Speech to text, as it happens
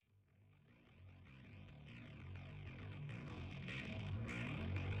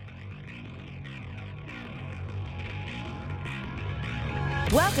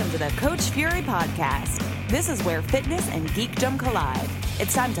Welcome to the Coach Fury Podcast. This is where fitness and geekdom collide.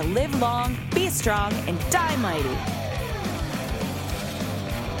 It's time to live long, be strong, and die mighty.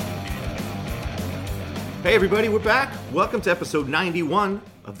 Hey everybody, we're back. Welcome to episode 91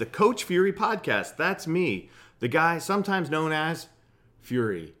 of the Coach Fury Podcast. That's me, the guy sometimes known as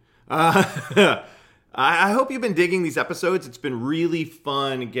Fury. I hope you've been digging these episodes. It's been really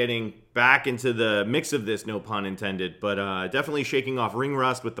fun getting back into the mix of this, no pun intended, but definitely shaking off ring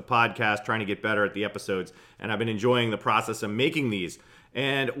rust with the podcast, trying to get better at the episodes, and I've been enjoying the process of making these.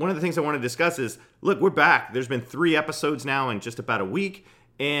 And one of the things I want to discuss is, look, we're back. There's been 3 episodes now in just about a week,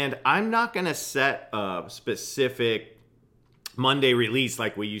 and I'm not going to set a specific Monday release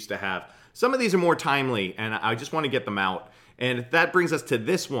like we used to have. Some of these are more timely, and I just want to get them out. And that brings us to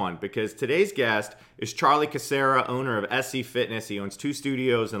this one, because today's guest is Charlie Cassera, owner of SC Fitness. He owns 2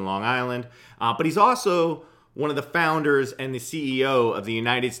 studios in Long Island, but he's also one of the founders and the CEO of the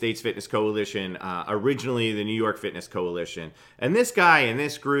United States Fitness Coalition, originally the New York Fitness Coalition. And this guy and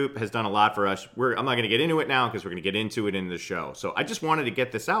this group has done a lot for us. I'm not going to get into it now because we're going to get into it in the show. So I just wanted to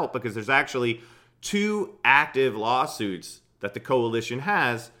get this out because there's actually 2 active lawsuits that the coalition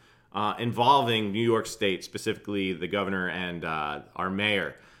has involving New York State, specifically the governor and our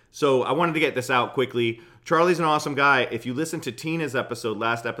mayor. So I wanted to get this out quickly. Charlie's an awesome guy. If you listen to Tina's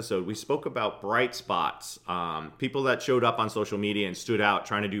last episode, we spoke about bright spots, people that showed up on social media and stood out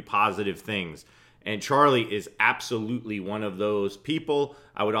trying to do positive things. And Charlie is absolutely one of those people.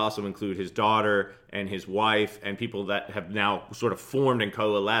 I would also include his daughter and his wife and people that have now sort of formed and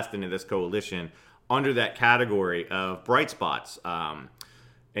coalesced into this coalition under that category of bright spots.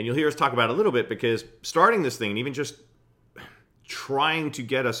 And you'll hear us talk about it a little bit because starting this thing, and even just trying to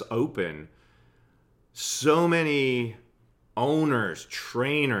get us open, so many owners,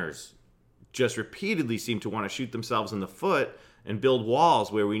 trainers just repeatedly seem to want to shoot themselves in the foot and build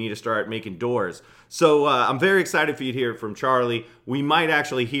walls where we need to start making doors. So I'm very excited for you to hear from Charlie. We might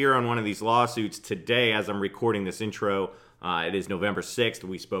actually hear on one of these lawsuits today as I'm recording this intro. It is November 6th.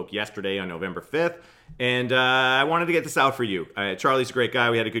 We spoke yesterday on November 5th. And I wanted to get this out for you. Charlie's a great guy.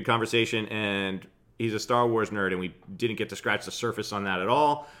 We had a good conversation, and he's a Star Wars nerd, and we didn't get to scratch the surface on that at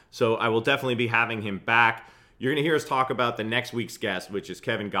all. So I will definitely be having him back. You're going to hear us talk about the next week's guest, which is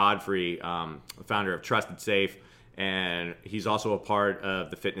Kevin Godfrey, founder of Trusted Safe. And he's also a part of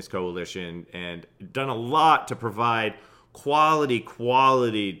the Fitness Coalition and done a lot to provide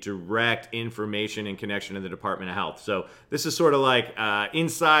quality, direct information and connection to the Department of Health. So this is sort of like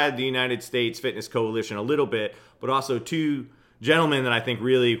inside the United States Fitness Coalition a little bit, but also 2 gentlemen that I think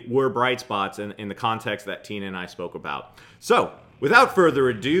really were bright spots in the context that Tina and I spoke about. So without further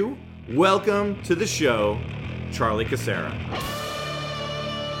ado, welcome to the show, Charlie Cassera.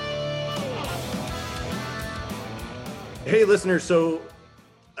 Hey listeners, so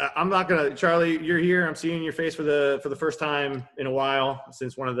I'm not gonna, Charlie, you're here. I'm seeing your face for the first time in a while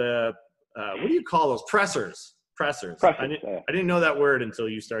since one of the what do you call those? Pressers. I didn't know that word until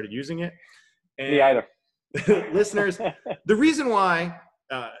you started using it. And me either. Listeners, the reason why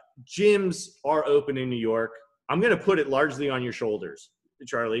gyms are open in New York, I'm gonna put it largely on your shoulders,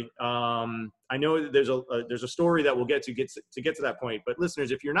 Charlie. I know that there's a story that we'll get to that point, but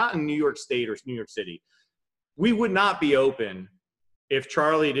listeners, if you're not in New York State or New York City, we would not be open if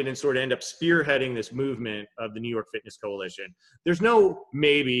Charlie didn't sort of end up spearheading this movement of the New York Fitness Coalition. There's no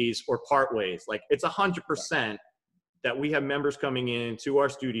maybes or part ways. Like, it's 100% that we have members coming in to our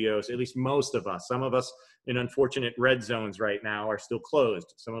studios, at least most of us. Some of us in unfortunate red zones right now are still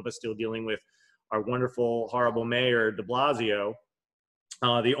closed. Some of us still dealing with our wonderful, horrible mayor, de Blasio,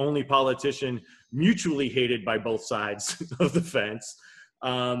 the only politician mutually hated by both sides of the fence.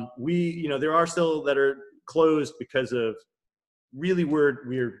 There are still that are closed because of really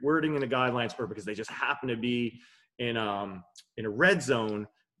weird wording in the guidelines, or because they just happen to be in a red zone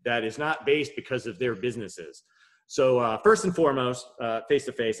that is not based because of their businesses. So first and foremost, face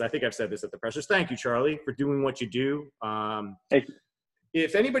to face, I think I've said this at the pressers. Thank you, Charlie, for doing what you do. Thank you.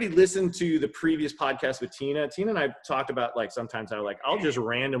 If anybody listened to the previous podcast with Tina and I talked about, like, sometimes I'll just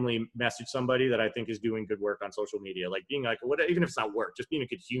randomly message somebody that I think is doing good work on social media, like being like, even if it's not work, just being a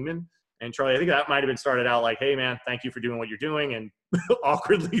good human. And Charlie, I think that might have been started out like, hey man, thank you for doing what you're doing. And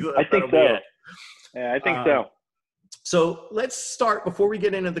awkwardly, I think so. Yeah, I think so. So let's start before we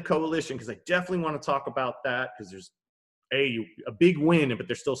get into the coalition, because I definitely want to talk about that, because there's a big win, but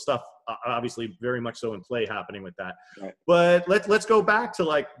there's still stuff obviously very much so in play happening with that. Right. But let's go back to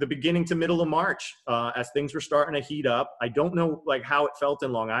like the beginning to middle of March as things were starting to heat up. I don't know like how it felt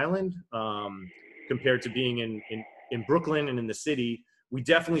in Long Island compared to being in Brooklyn and in the city. We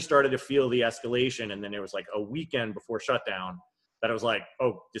definitely started to feel the escalation, and then there was like a weekend before shutdown that I was like,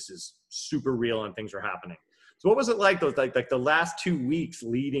 oh, this is super real and things are happening. So what was it like those like the last 2 weeks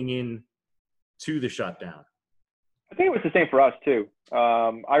leading in to the shutdown? I think it was the same for us too.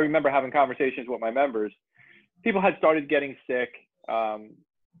 I remember having conversations with my members. People had started getting sick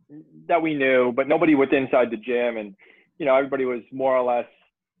that we knew, but nobody was inside the gym, and everybody was more or less,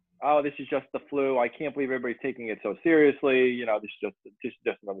 oh, this is just the flu. I can't believe everybody's taking it so seriously. This is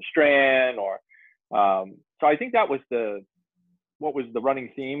just another strand. Or so I think that was what was the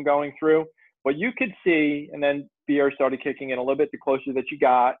running theme going through. But you could see, and then fear started kicking in a little bit the closer that you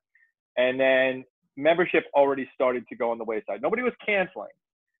got, and then membership already started to go on the wayside. Nobody was canceling,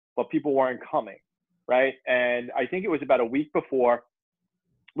 but people weren't coming, right? And I think it was about a week before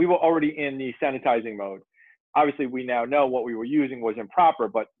we were already in the sanitizing mode. Obviously, we now know what we were using was improper,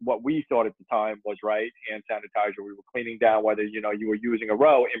 but what we thought at the time was right. Hand sanitizer, we were cleaning down whether you were using a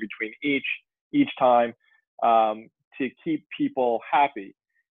row in between each time to keep people happy.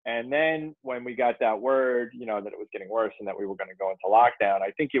 And then when we got that word, that it was getting worse and that we were going to go into lockdown,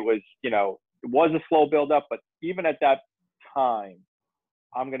 I think it was, it was a slow build up, but even at that time,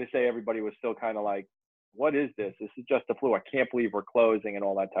 I'm going to say everybody was still kind of like, what is this? This is just the flu. I can't believe we're closing and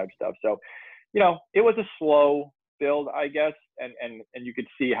all that type of stuff. So, it was a slow build, I guess. And you could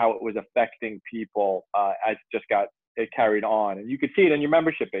see how it was affecting people as it carried on. And you could see it in your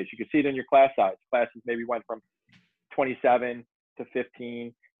membership base. You could see it in your class size. Classes maybe went from 27 to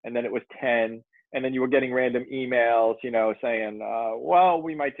 15, and then it was 10. And then you were getting random emails, saying, well,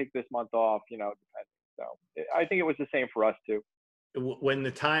 we might take this month off, depending. So I think it was the same for us too. When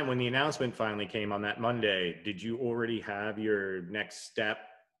the announcement finally came on that Monday, did you already have your next step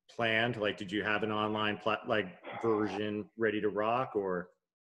planned? Like, did you have an online version ready to rock, or?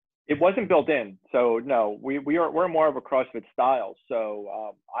 It wasn't built in. So no, we're more of a CrossFit style.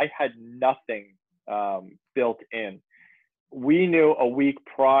 So I had nothing built in. We knew a week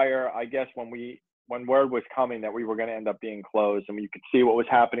prior, I guess, when word was coming that we were going to end up being closed, and you could see what was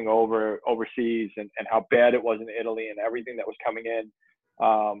happening overseas and how bad it was in Italy and everything that was coming in.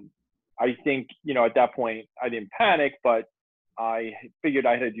 I think, at that point I didn't panic, but I figured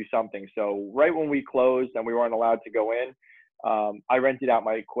I had to do something. So right when we closed and we weren't allowed to go in, I rented out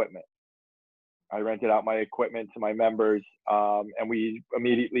my equipment. To my members, and we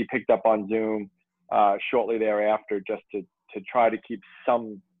immediately picked up on Zoom shortly thereafter, just to try to keep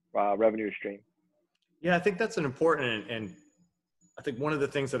some revenue stream. Yeah, I think that's an important, and I think one of the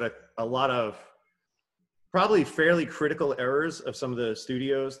things that a lot of probably fairly critical errors of some of the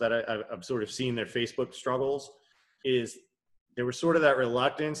studios that I've sort of seen their Facebook struggles is there was sort of that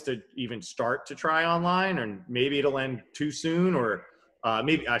reluctance to even start to try online, and maybe it'll end too soon, or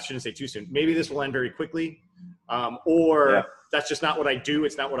maybe I shouldn't say too soon. Maybe this will end very quickly, or that's just not what I do.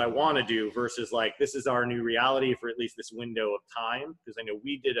 It's not what I want to do, versus like, this is our new reality for at least this window of time. Because I know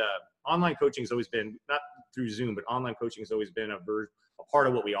we did online coaching has always been, not through Zoom, but online coaching has always been a part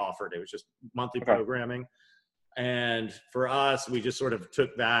of what we offered. It was just monthly programming. And for us, we just sort of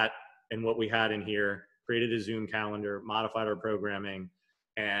took that and what we had in here, created a Zoom calendar, modified our programming,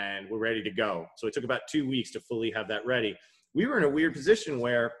 and we're ready to go. So it took about 2 weeks to fully have that ready. We were in a weird position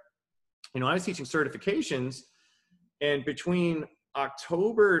where, I was teaching certifications, and between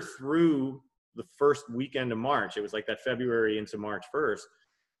October through the first weekend of March, it was like that February into March 1st,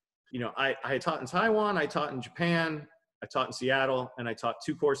 I had taught in Taiwan, I taught in Japan, I taught in Seattle, and I taught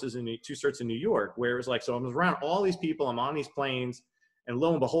two certs in New York, where it was like, so I was around all these people, I'm on these planes, and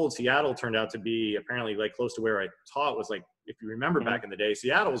lo and behold, Seattle turned out to be apparently like close to where I taught. Was like, if you remember back in the day,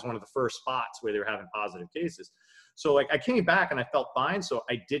 Seattle was one of the first spots where they were having positive cases. So like I came back and I felt fine. So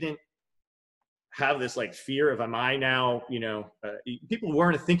I didn't have this like fear of, am I now, people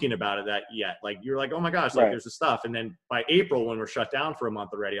weren't thinking about it that yet. Like you're like, oh my gosh, like there's this stuff. And then by April, when we're shut down for a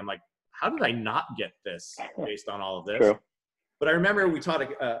month already, I'm like, how did I not get this based on all of this? True. But I remember we taught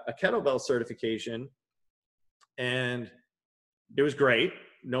a kettlebell certification, and it was great.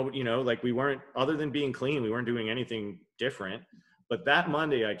 No, like we weren't, other than being clean, we weren't doing anything different. But that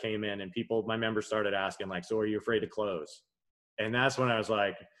Monday I came in and my members started asking like, so are you afraid to close? And that's when I was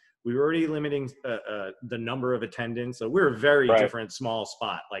like, we were already limiting the number of attendants. So we're a very different small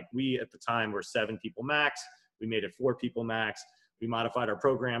spot. Like we, at the time, were 7 people max. We made it 4 people max. We modified our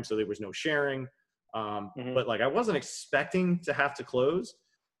program so there was no sharing. But like, I wasn't expecting to have to close.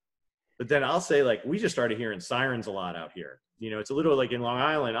 But then I'll say, like, we just started hearing sirens a lot out here. It's a little like in Long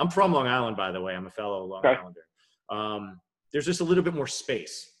Island. I'm from Long Island, by the way. I'm a fellow Long Islander. There's just a little bit more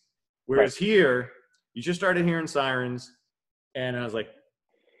space. Whereas here, you just started hearing sirens. And I was like,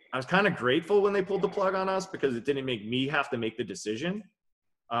 I was kind of grateful when they pulled the plug on us, because it didn't make me have to make the decision.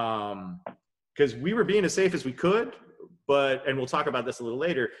 Because we were being as safe as we could, and we'll talk about this a little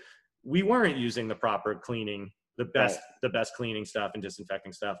later, we weren't using the proper cleaning, the best cleaning stuff and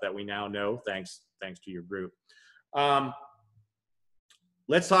disinfecting stuff that we now know, thanks to your group.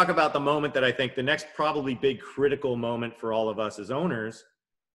 Let's talk about the moment that I think the next probably big critical moment for all of us as owners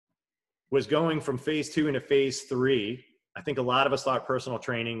was going from phase 2 into phase 3. I think a lot of us thought personal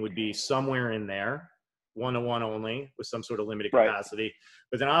training would be somewhere in there, one-on-one only with some sort of limited capacity.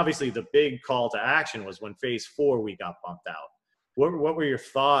 But then obviously the big call to action was when phase 4 we got bumped out. What were your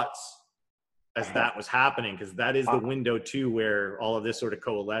thoughts as that was happening? Because that is the window too where all of this sort of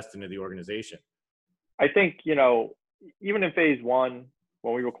coalesced into the organization. I think, even in phase 1,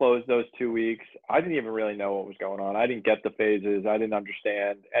 when we were closed those 2 weeks, I didn't even really know what was going on. I didn't get the phases. I didn't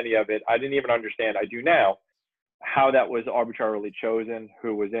understand any of it. I didn't even understand, I do now, how that was arbitrarily chosen,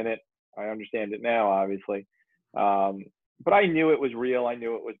 who was in it. I understand it now, obviously. But I knew it was real. I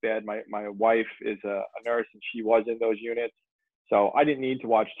knew it was bad. My wife is a nurse, and she was in those units. So I didn't need to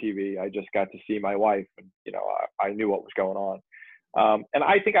watch TV. I just got to see my wife, and, I knew what was going on. And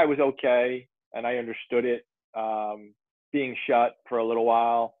I think I was okay, and I understood it. Being shut for a little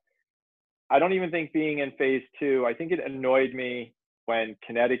while. I don't even think being in phase 2, I think it annoyed me when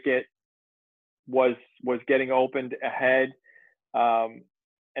Connecticut was getting opened ahead.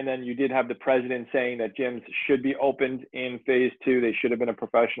 And then you did have the president saying that gyms should be opened in phase 2. They should have been a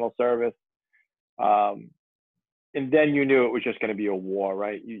professional service. And then you knew it was just going to be a war,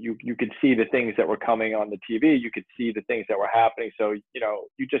 right? You could see the things that were coming on the TV. You could see the things that were happening. So,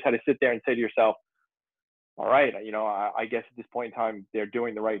 you just had to sit there and say to yourself, all right, I guess at this point in time, they're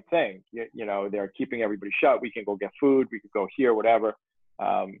doing the right thing. They're keeping everybody shut. We can go get food. We could go here, whatever.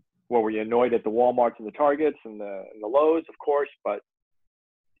 Were we annoyed at the Walmarts and the Targets and the Lowe's? Of course, but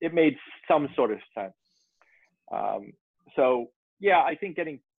it made some sort of sense. So, yeah, I think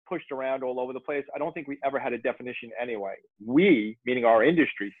getting pushed around all over the place, I don't think we ever had a definition anyway. We, meaning our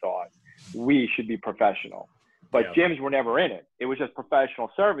industry, thought we should be professional. But gyms were never in it. It was just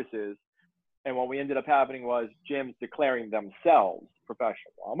professional services. And what we ended up happening was gyms declaring themselves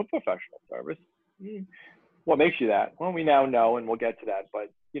professional. Well, I'm a professional service. What makes you that? Well, we now know, and we'll get to that.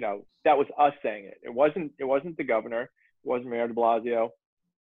 But, that was us saying it. It wasn't the governor. It wasn't Mayor de Blasio.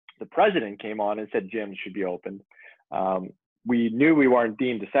 The president came on and said gyms should be opened. We knew we weren't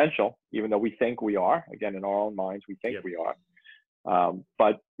deemed essential, even though we think we are. Again, in our own minds, we think we are.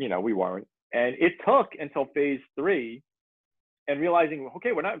 But, we weren't. And it took until phase 3 and realizing,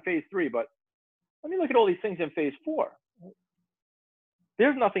 okay, we're not in phase 3, but let me look at all these things in phase 4.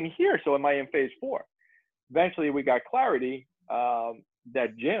 There's nothing here, so am I in phase 4? Eventually, we got clarity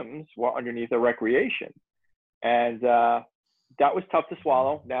that gyms were underneath a recreation, and that was tough to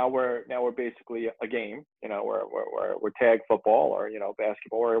swallow. Now we're basically a game. We're tag football or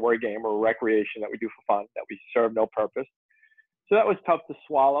basketball. We're a game or a recreation that we do for fun, that we serve no purpose. So that was tough to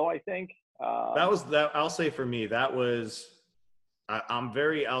swallow, I think. I'll say for me, that was. I'm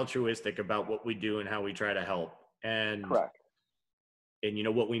very altruistic about what we do and how we try to help, and correct. And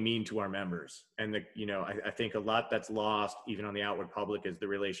what we mean to our members, and I think a lot that's lost even on the outward public is the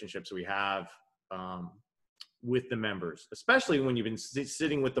relationships we have with the members, especially when you've been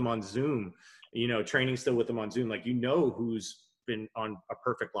sitting with them on Zoom, training still with them on Zoom, like who's been on a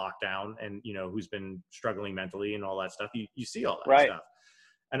perfect lockdown and who's been struggling mentally and all that stuff. You see all that stuff.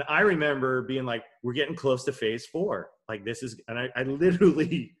 And I remember being like, we're getting close to phase 4. Like and I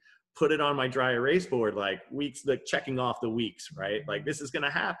literally put it on my dry erase board, like weeks, like checking off the weeks, right? Like this is going to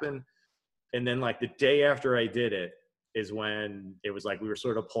happen. And then like the day after I did it is when it was like, we were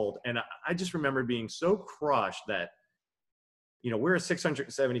sort of pulled. And I just remember being so crushed that, we're a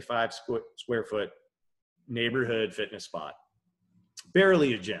 675 square foot neighborhood fitness spot,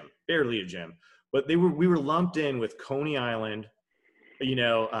 barely a gym, but we were lumped in with Coney Island,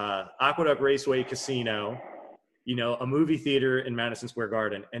 Aqueduct Raceway Casino, a movie theater in Madison Square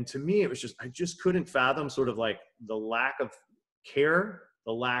Garden. And to me, it was I just couldn't fathom sort of like the lack of care,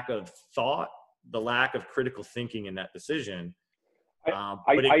 the lack of thought, the lack of critical thinking in that decision.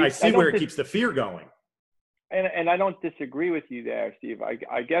 I see where it keeps the fear going. And I don't disagree with you there, Steve.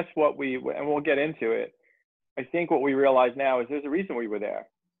 I guess and we'll get into it. I think what we realize now is there's a reason we were there.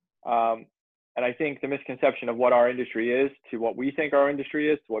 And I think the misconception of what our industry is to what we think our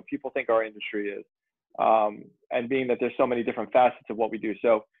industry is to what people think our industry is, and being that there's so many different facets of what we do.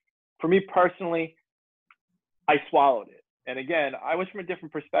 So for me personally, I swallowed it. And again, I was from a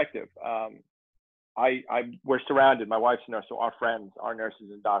different perspective. We're surrounded, my wife's a nurse, so our friends are nurses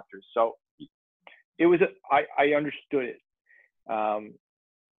and doctors. So it was, I understood it.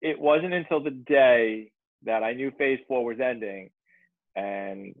 It wasn't until the day that I knew phase 4 was ending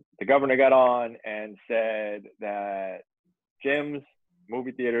and the governor got on and said that gyms,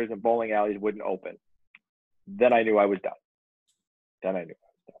 movie theaters, and bowling alleys wouldn't open, then I knew I was done. Then I knew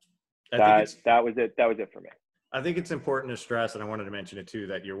I was done. That was it. That was it for me. I think it's important to stress, and I wanted to mention it too,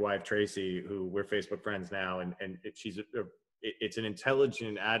 that your wife Tracy, who we're Facebook friends now, and it's an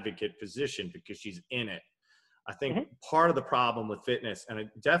intelligent advocate position because she's in it. I think part of the problem with fitness, and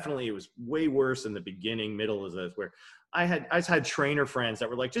it was way worse in the beginning, middle of this, where I just had trainer friends that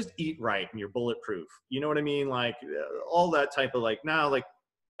were like, just eat right and you're bulletproof. You know what I mean? Like all that type of now, like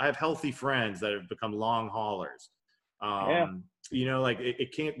I have healthy friends that have become long haulers. You know, like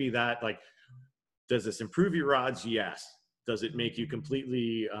it can't be that. Like, does this improve your odds? Yes. Does it make you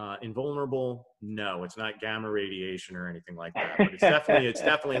completely invulnerable? No, it's not gamma radiation or anything like that. But it's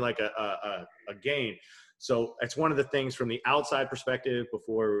definitely like a gain. So it's one of the things from the outside perspective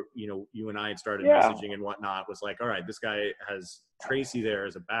before, you and I had started messaging and whatnot, was like, all right, this guy has Tracy there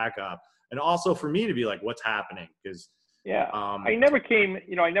as a backup. And also for me to be like, what's happening? Because I never came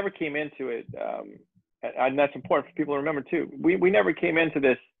into it. And that's important for people to remember too. We never came into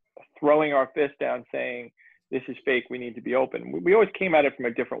this throwing our fist down saying, this is fake, we need to be open. We always came at it from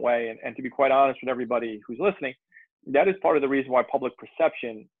a different way. And to be quite honest with everybody who's listening, that is part of the reason why public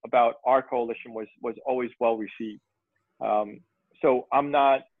perception about our coalition was always well received. So I'm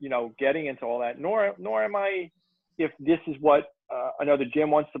not, getting into all that, nor am I, if this is what another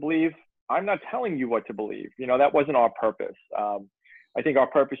gym wants to believe, I'm not telling you what to believe. That wasn't our purpose. I think our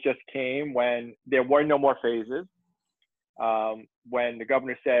purpose just came when there were no more phases. When the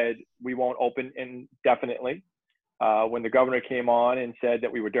governor said we won't open indefinitely, when the governor came on and said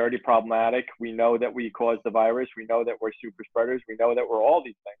that we were dirty, problematic, we know that we caused the virus, we know that we're super spreaders, we know that we're all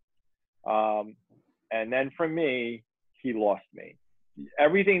these things. And then for me, he lost me.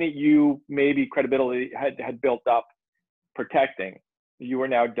 Everything that you maybe credibility had built up protecting, you are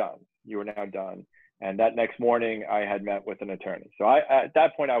now done. You are now done. And that next morning, I had met with an attorney. So at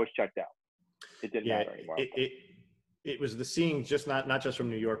that point, I was checked out. It didn't matter anymore. It was the seeing, just not just from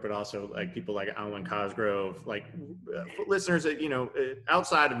New York, but also like people like Alan Cosgrove, like listeners that,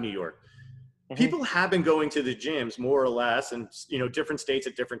 outside of New York. People have been going to the gyms more or less, and different states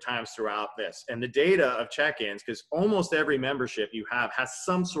at different times throughout this. And the data of check-ins, because almost every membership you have has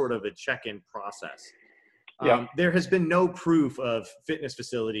some sort of a check-in process. There has been no proof of fitness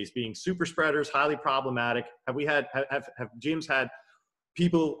facilities being super spreaders, highly problematic. Have gyms had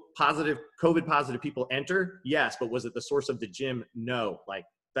people COVID positive people enter? Yes. But was it the source of the gym? No. Like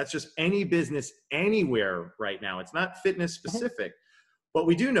that's just any business anywhere right now. It's not fitness specific. But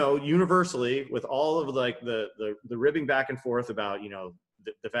we do know universally, with all of like the ribbing back and forth about,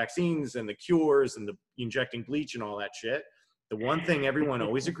 the vaccines and the cures and the injecting bleach and all that shit, the one thing everyone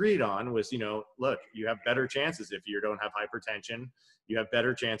always agreed on was, look, you have better chances if you don't have hypertension. You have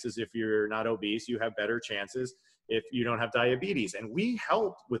better chances if you're not obese. You have better chances if you don't have diabetes. And we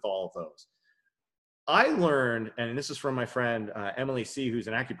helped with all of those. I learned, and this is from my friend, Emily C., who's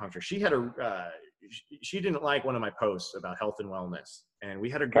an acupuncturist. She didn't like one of my posts about health and wellness. And we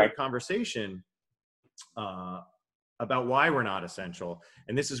had a great conversation about why we're not essential.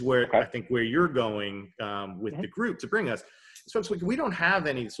 And this is where I think where you're going with the group to bring us. So we don't have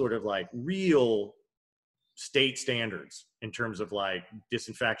any sort of like real state standards in terms of like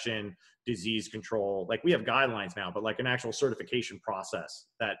disinfection, disease control. Like we have guidelines now, but like an actual certification process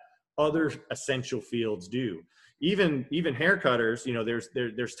that other essential fields do. Even hair cutters,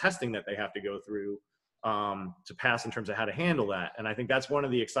 there's testing that they have to go through to pass in terms of how to handle that. And I think that's one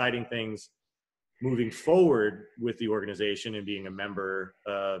of the exciting things moving forward with the organization and being a member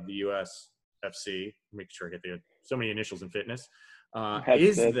of the USFC, make sure I get so many initials in fitness,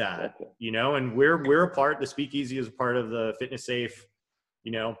 is that, and we're a part, the Speakeasy is a part of the Fitness Safe,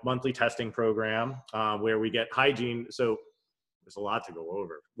 monthly testing program where we get hygiene. So there's a lot to go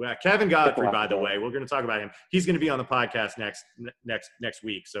over. Well, Kevin Godfrey, by the way, we're going to talk about him. He's going to be on the podcast next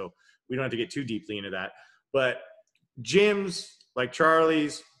week. So we don't have to get too deeply into that, but gyms like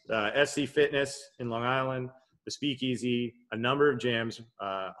Charlie's, SC Fitness in Long Island, the Speakeasy, a number of gyms,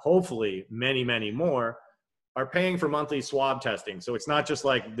 hopefully many, many more, are paying for monthly swab testing. So it's not just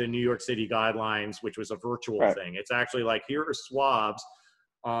like the New York City guidelines, which was a virtual thing. It's actually like, here are swabs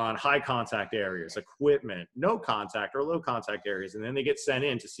on high contact areas, equipment, no contact or low contact areas. And then they get sent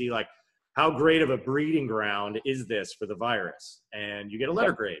in to see like, how great of a breeding ground is this for the virus? And you get a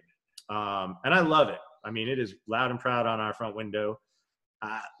letter grade. And I love it. I mean, it is loud and proud on our front window.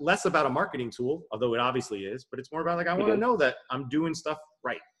 Less about a marketing tool, although it obviously is, but it's more about like, I want to know that I'm doing stuff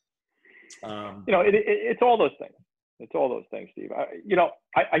right. It's all those things. It's all those things, Steve.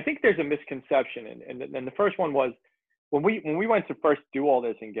 I think there's a misconception. And the first one was when we went to first do all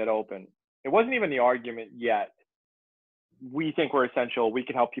this and get open, it wasn't even the argument yet we think we're essential. We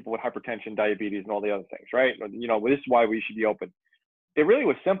can help people with hypertension, diabetes, and all the other things, right? This is why we should be open. It really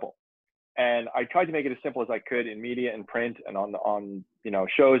was simple. And I tried to make it as simple as I could in media and print and on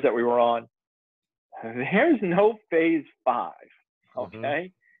shows that we were on. There's no phase 5, okay? Mm-hmm.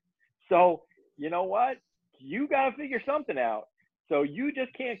 So you know what? You got to figure something out. So you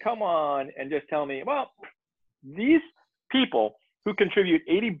just can't come on and just tell me, well, these people who contribute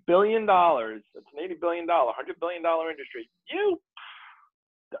 $80 billion, it's an $80 billion, $100 billion industry, you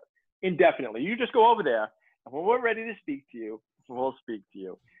indefinitely, you just go over there, and when we're ready to speak to you, we'll speak to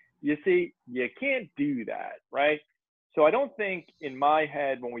you. You see, you can't do that, right? So I don't think in my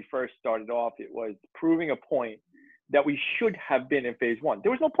head when we first started off, it was proving a point that we should have been in phase 1.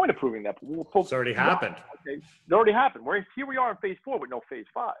 There was no point of proving that. It's already happened. Okay? It already happened. Here we are in phase 4 with no phase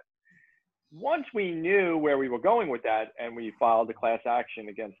 5. Once we knew where we were going with that and we filed a class action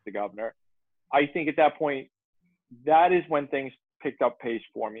against the governor, I think at that point, that is when things picked up pace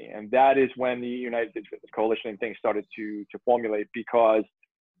for me. And that is when the United States Fitness Coalition and things started to formulate, because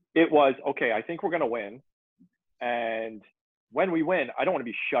it was, okay, I think we're going to win. And when we win, I don't want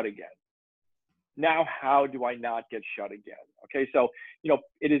to be shut again. Now, how do I not get shut again? Okay, so,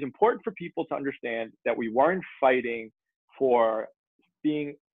 it is important for people to understand that we weren't fighting for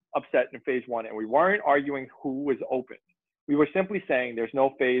being upset in phase 1, and we weren't arguing who was open. We were simply saying there's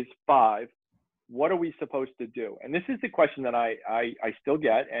no phase 5. What are we supposed to do? And this is the question that I still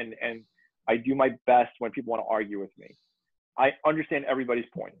get, and I do my best when people want to argue with me. I understand everybody's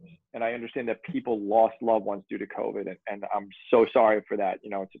points, and I understand that people lost loved ones due to COVID, and I'm so sorry for that.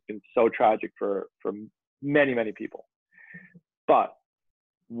 It's been so tragic for many, many people. But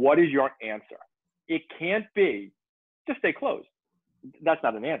what is your answer? It can't be just stay closed. That's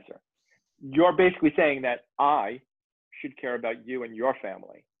not an answer. You're basically saying that I should care about you and your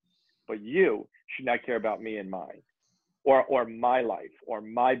family, but you should not care about me and mine, or my life, or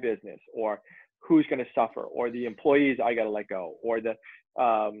my business, or who's going to suffer, or the employees I got to let go, or the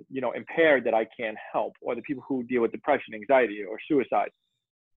impaired that I can't help, or the people who deal with depression, anxiety, or suicide.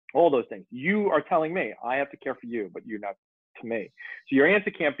 All those things. You are telling me I have to care for you, but you're not to me. So your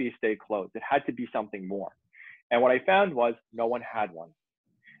answer can't be stay closed. It had to be something more. And what I found was no one had one.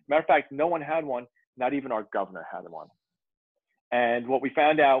 Matter of fact, no one had one. Not even our governor had one. And what we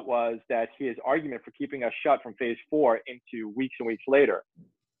found out was that his argument for keeping us shut from phase 4 into weeks and weeks later,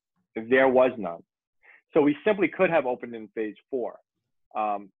 there was none. So we simply could have opened in phase 4,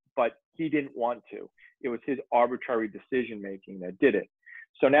 but he didn't want to. It was his arbitrary decision-making that did it.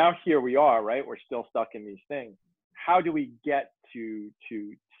 So now here we are, right? We're still stuck in these things. How do we get to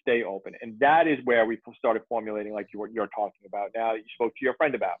stay open? And that is where we started formulating, like you're talking about now, you spoke to your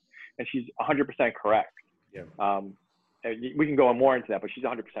friend about, and she's 100% correct. Yeah. We can go more into that, but she's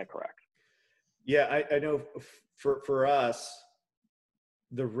 100% correct. Yeah, I know for us,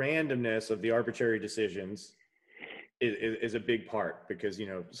 the randomness of the arbitrary decisions is a big part, because,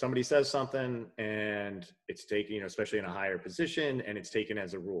 somebody says something and it's taken, especially in a higher position, and it's taken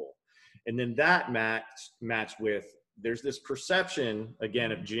as a rule. And then that matched with, there's this perception,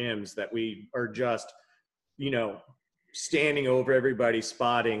 again, of gyms that we are just, standing over everybody,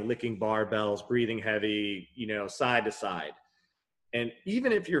 spotting, licking barbells, breathing heavy, side to side. And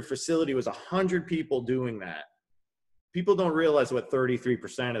even if your facility was 100 people doing that, people don't realize what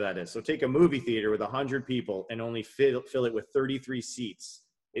 33% of that is. So take a movie theater with 100 people and only fill it with 33 seats,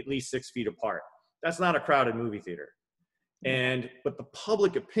 at least 6 feet apart. That's not a crowded movie theater. But the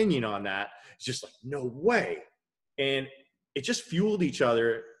public opinion on that is just like, no way. And it just fueled each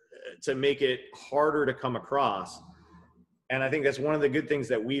other to make it harder to come across. And I think that's one of the good things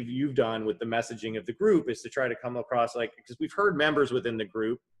that you've done with the messaging of the group, is to try to come across, like, because we've heard members within the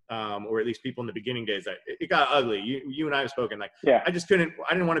group, or at least people in the beginning days, that it got ugly. You and I have spoken, like, yeah. I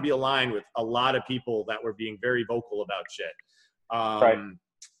didn't want to be aligned with a lot of people that were being very vocal about shit. Right.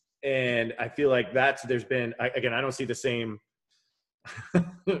 And I feel like there's been, again, I don't see the same,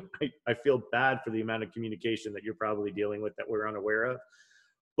 I feel bad for the amount of communication that you're probably dealing with that we're unaware of,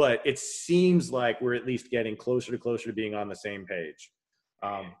 but it seems like we're at least getting closer to being on the same page.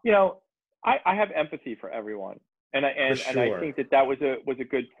 I have empathy for everyone. And I think that was a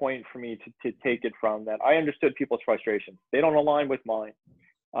good point for me to take it from that. I understood people's frustrations. They don't align with mine.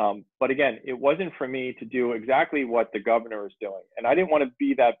 But again, it wasn't for me to do exactly what the governor is doing. And I didn't want to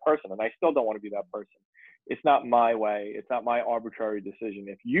be that person. And I still don't want to be that person. It's not my way. It's not my arbitrary decision.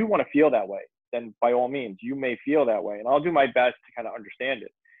 If you want to feel that way, then by all means, you may feel that way. And I'll do my best to kind of understand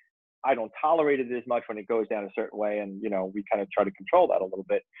it. I don't tolerate it as much when it goes down a certain way. And, we kind of try to control that a little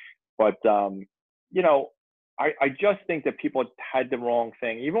bit. But, I just think that people had the wrong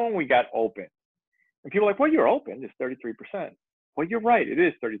thing. Even when we got open, And people are like, well, you're open, it's 33%. Well, you're right, it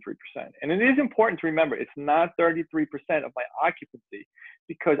is 33%. And it is important to remember, it's not 33% of my occupancy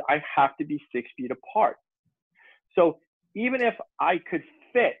because I have to be 6 feet apart. So even if I could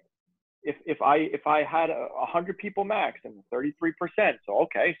fit, if I had 100 people max and 33%, so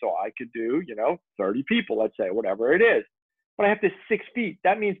okay, so I could do, 30 people, let's say, whatever it is. But I have to 6 feet.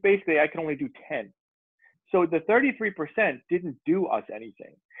 That means basically I can only do 10. So the 33% didn't do us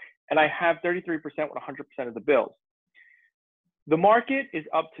anything. And I have 33% with 100% of the bills. The market is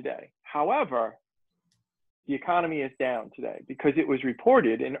up today. However, the economy is down today because it was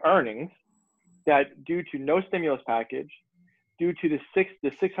reported in earnings that due to no stimulus package, due to the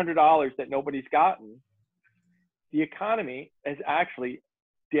 $600 that nobody's gotten, the economy has actually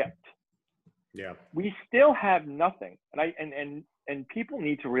dipped. Yeah. We still have nothing. And people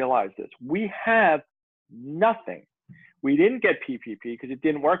need to realize this. We have nothing. We didn't get PPP because it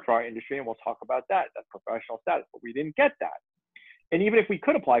didn't work for our industry, and we'll talk about that. That's professional status, but we didn't get that. And even if we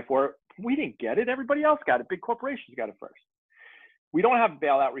could apply for it, we didn't get it. Everybody else got it. Big corporations got it first. We don't have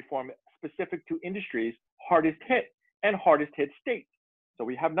bailout reform specific to industries hardest hit and hardest hit states. So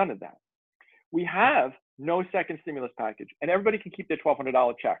we have none of that. We have no second stimulus package, and everybody can keep their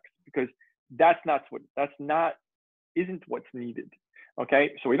 $1,200 checks because isn't what's needed.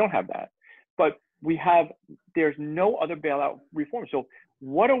 Okay, so we don't have that, but there's no other bailout reform. So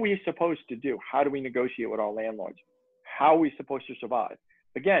what are we supposed to do? How do we negotiate with our landlords? How are we supposed to survive?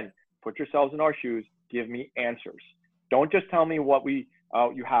 Again, put yourselves in our shoes. Give me answers. Don't just tell me what you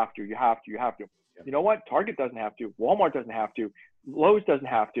have to. You know what? Target doesn't have to. Walmart doesn't have to. Lowe's doesn't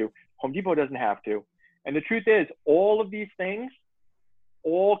have to. Home Depot doesn't have to. And the truth is, all of these things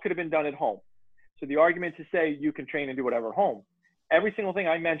all could have been done at home. So the argument to say you can train and do whatever at home, every single thing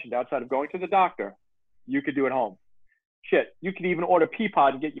I mentioned outside of going to the doctor, you could do at home. Shit, you could even order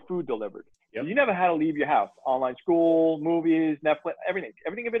Peapod and get your food delivered. Yep. You never had to leave your house. Online school, movies, Netflix, everything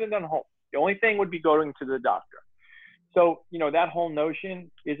had been done at home. The only thing would be going to the doctor. So, that whole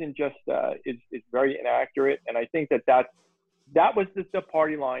notion isn't just, is very inaccurate. And I think that was the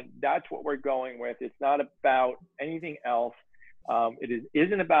party line. That's what we're going with. It's not about anything else. It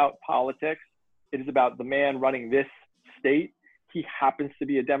isn't about politics. It is about the man running this state. He happens to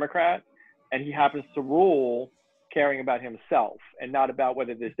be a Democrat, and he happens to rule caring about himself and not about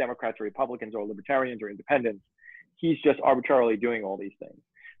whether there's Democrats or Republicans or Libertarians or Independents. He's just arbitrarily doing all these things.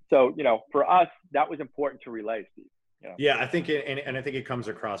 So, for us, that was important to relay, Steve. Yeah, I think and I think it comes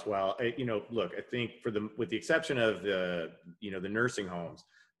across well. Look, I think with the exception of the nursing homes,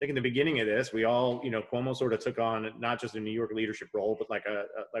 I think in the beginning of this, we all, Cuomo sort of took on not just a New York leadership role, but like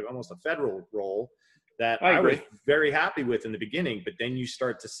almost a federal role that I was very happy with in the beginning. But then you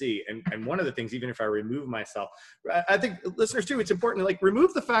start to see, and one of the things, even if I remove myself, I think listeners too, it's important to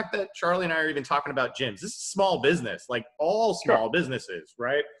remove the fact that Charlie and I are even talking about gyms. This is small business, like all small businesses,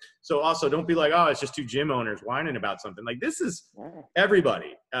 right? So also don't be like, oh, it's just two gym owners whining about something. Like this is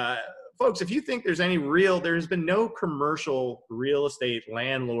everybody. Folks, if you think there's been no commercial real estate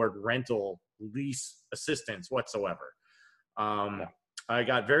landlord rental lease assistance whatsoever. I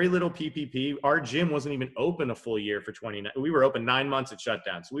got very little PPP. Our gym wasn't even open a full year for 29. We were open 9 months at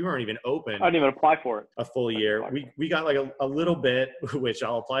shutdown. So we weren't even open. I didn't even apply for it. A full year. We got a little bit, which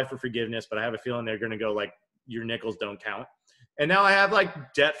I'll apply for forgiveness, but I have a feeling they're going to go your nickels don't count. And now I have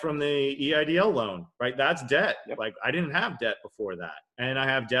debt from the EIDL loan, right? That's debt. Yep. I didn't have debt before that. And I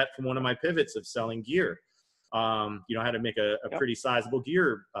have debt from one of my pivots of selling gear. I had to make a pretty sizable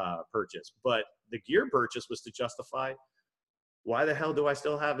gear purchase, but the gear purchase was to justify why the hell do I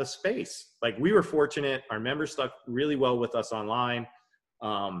still have a space? We were fortunate. Our members stuck really well with us online.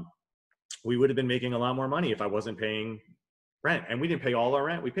 We would have been making a lot more money if I wasn't paying rent. And we didn't pay all our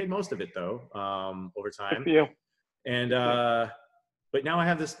rent. We paid most of it though, over time. Good for you. And, but now I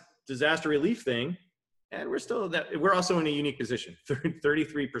have this disaster relief thing and we're also in a unique position.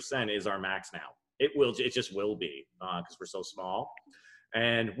 33% is our max now. It just will be, cause we're so small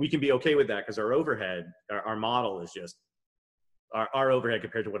and we can be okay with that. Cause our overhead, our model is just, our overhead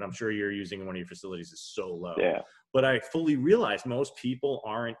compared to what I'm sure you're using in one of your facilities is so low. Yeah. But I fully realize most people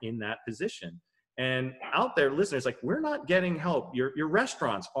aren't in that position. And out there, listeners, we're not getting help. Your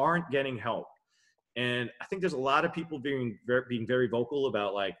restaurants aren't getting help. And I think there's a lot of people being very vocal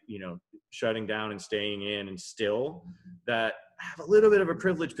about shutting down and staying in and still that have a little bit of a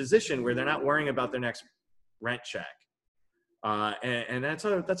privileged position where they're not worrying about their next rent check. And that's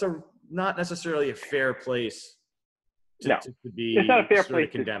not necessarily a fair place to be. It's not a fair place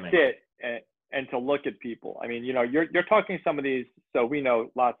condemning. to sit and to look at people. I mean, you're talking some of these, so we know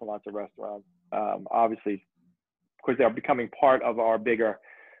lots and lots of restaurants, obviously, because they're becoming part of our bigger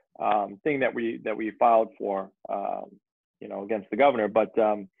thing that we filed for, against the governor. But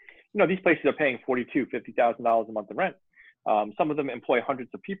these places are paying $50,000 a month in rent. Some of them employ hundreds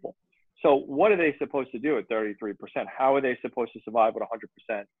of people. So what are they supposed to do at 33%? How are they supposed to survive with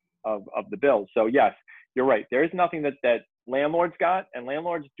 100% of the bills? So yes, you're right. There is nothing that landlords got, and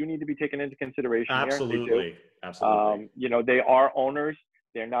landlords do need to be taken into consideration. Absolutely. Absolutely. They are owners.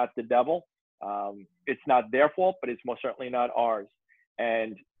 They're not the devil. It's not their fault, but it's most certainly not ours.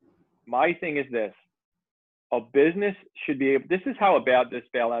 And my thing is this: a business should be able, this is how this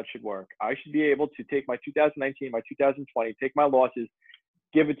bailout should work. I should be able to take my 2019, my 2020, take my losses,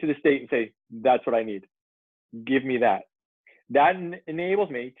 give it to the state and say, that's what I need. Give me that. That enables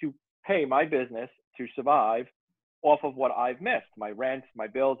me to pay my business to survive off of what I've missed, my rent, my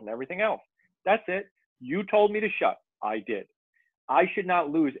bills, and everything else. That's it. You told me to shut. I did. I should not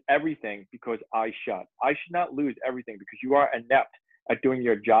lose everything because I shut. I should not lose everything because you are inept at doing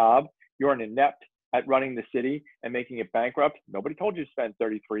your job. You're an inept at running the city and making it bankrupt. Nobody told you to spend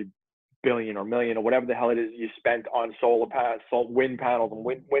 33 billion or million or whatever the hell it is you spent on solar panels, wind panels and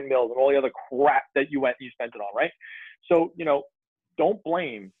windmills and all the other crap that you spent it on, right? So, don't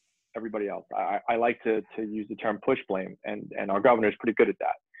blame everybody else. I like to use the term push blame, and our governor is pretty good at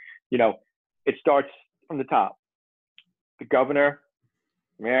that. It starts from the top. The governor,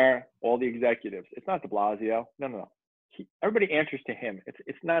 mayor, all the executives. It's not de Blasio. No. Everybody answers to him.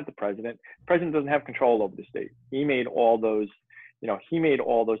 It's not the president. The president doesn't have control over the state. He made all those, he made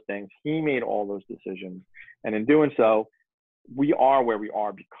all those things. He made all those decisions. And in doing so, we are where we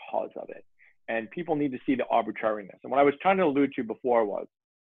are because of it. And people need to see the arbitrariness. And what I was trying to allude to before was,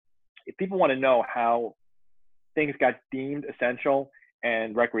 if people want to know how things got deemed essential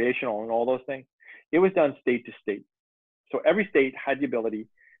and recreational and all those things, it was done state to state. So every state had the ability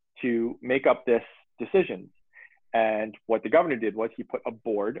to make up this decisions. And what the governor did was he put a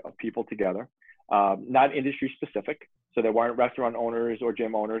board of people together, not industry specific. So there weren't restaurant owners or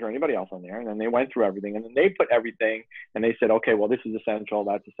gym owners or anybody else on there. And then they went through everything, and then they put everything, and they said, okay, well, this is essential.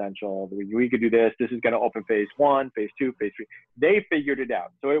 That's essential. We could do this. This is going to open phase 1, phase 2, phase 3. They figured it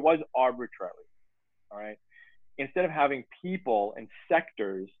out. So it was arbitrary. All right. Instead of having people and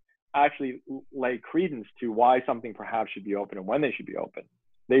sectors actually lay credence to why something perhaps should be open and when they should be open,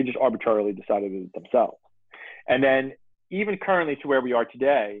 they just arbitrarily decided it themselves. And then even currently to where we are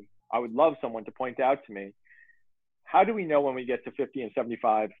today, I would love someone to point out to me, how do we know when we get to 50 and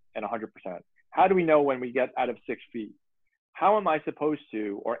 75 and 100%? How do we know when we get out of 6 feet? How am I supposed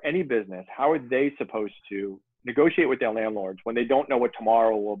to, or any business, how are they supposed to negotiate with their landlords when they don't know what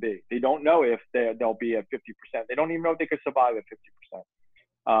tomorrow will be? They don't know if they'll be at 50%. They don't even know if they could survive at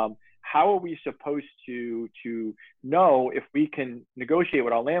 50%. How are we supposed to know if we can negotiate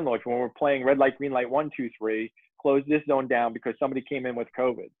with our landlords when we're playing red light, green light, 1, 2, 3, close this zone down because somebody came in with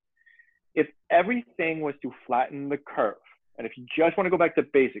COVID? If everything was to flatten the curve, and if you just want to go back to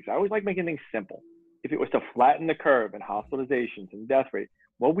basics, I always like making things simple. If it was to flatten the curve and hospitalizations and death rate,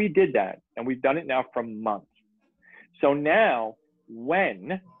 well, we did that, and we've done it now for months. So now,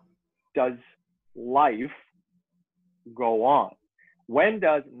 when does life go on? When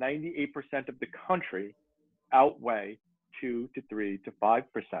does 98% of the country outweigh 2 to 3 to 5%?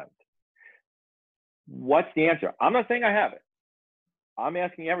 What's the answer? I'm not saying I have it. I'm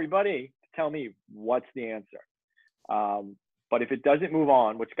asking everybody to tell me what's the answer. But if it doesn't move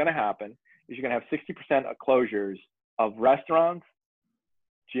on, what's going to happen is you're going to have 60% of closures of restaurants,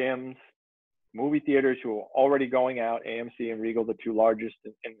 gyms, movie theaters who are already going out, AMC and Regal, the two largest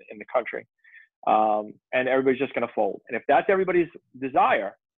in the country. And everybody's just going to fold. And if that's everybody's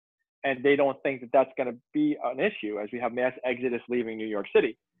desire, and they don't think that that's going to be an issue as we have mass exodus leaving New York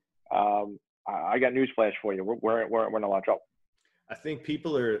City, I got news flash for you. We're in a lot of trouble. I think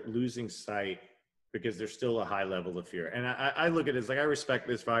people are losing sight because there's still a high level of fear. And I look at it as like, I respect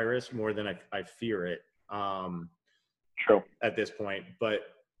this virus more than I fear it. True. At this point. But,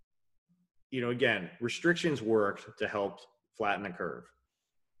 again, restrictions worked to help flatten the curve.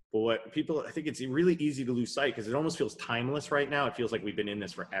 But what people, I think it's really easy to lose sight because it almost feels timeless right now. It feels like we've been in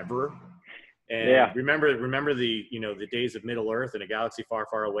this forever. And yeah. remember the, the days of Middle Earth in a galaxy far,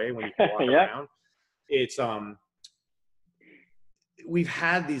 far away when you can walk around. It's, we've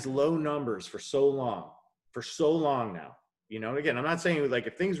had these low numbers for so long now, and again, I'm not saying like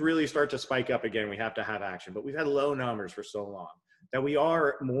if things really start to spike up again, we have to have action, but we've had low numbers for so long that we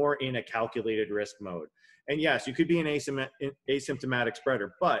are more in a calculated risk mode. And yes, you could be an asymptomatic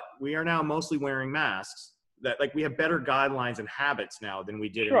spreader, but we are now mostly wearing masks that like we have better guidelines and habits now than we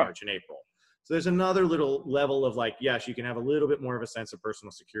did in March and April. So there's another little level of like, yes, you can have a little bit more of a sense of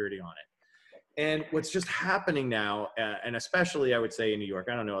personal security on it. And what's just happening now, and especially I would say in New York,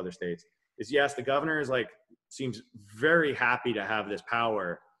 I don't know other states, is yes, the governor is like, seems very happy to have this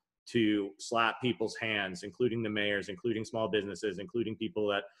power to slap people's hands, including the mayors, including small businesses, including people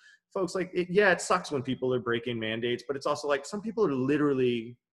that folks like, it sucks when people are breaking mandates, but it's also like some people are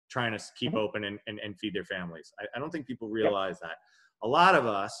literally trying to keep open and feed their families. I don't think people realize that. A lot of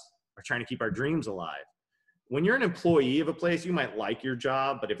us are trying to keep our dreams alive. When you're an employee of a place, you might like your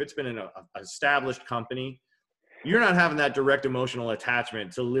job, but if it's been in an established company, you're not having that direct emotional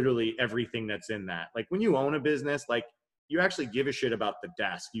attachment to literally everything that's in that. Like when you own a business, like you actually give a shit about the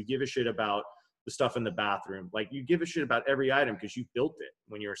desk. You give a shit about the stuff in the bathroom. Like you give a shit about every item because you built it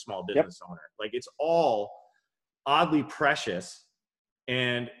when you're a small business owner. Like it's all oddly precious.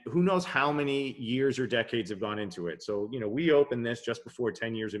 And who knows how many years or decades have gone into it. So, you know, we opened this just before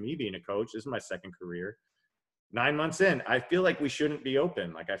 10 years of me being a coach. This is my second career. 9 months in, I feel like we shouldn't be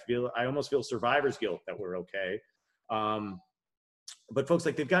open. Like I almost feel survivor's guilt that we're okay. But folks,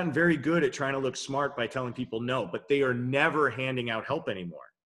 like they've gotten very good at trying to look smart by telling people no, but they are never handing out help anymore.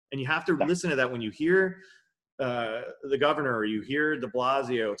 And you have to listen to that when you hear the governor or you hear de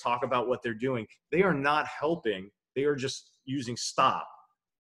Blasio talk about what they're doing. They are not helping. They are just using stop,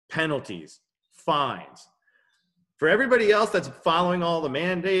 penalties, fines. For everybody else that's following all the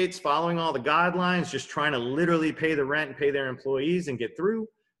mandates, following all the guidelines, just trying to literally pay the rent and pay their employees and get through,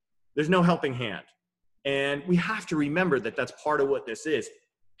 there's no helping hand. And we have to remember that that's part of what this is.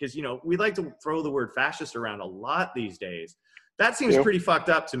 Because, you know, we like to throw the word fascist around a lot these days. That seems pretty fucked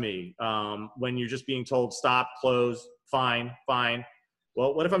up to me when you're just being told stop, close, fine.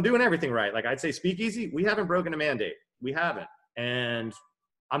 Well, what if I'm doing everything right? Like I'd say speakeasy, we haven't broken a mandate. We haven't. And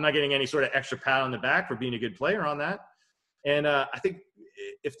I'm not getting any sort of extra pat on the back for being a good player on that. And I think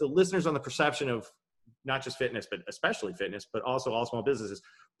if the listeners on the perception of not just fitness, but especially fitness, but also all small businesses,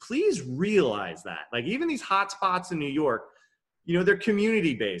 please realize that. Like even these hot spots in New York, you know, they're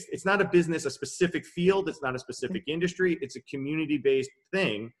community-based. It's not a business, a specific field. It's not a specific industry. It's a community-based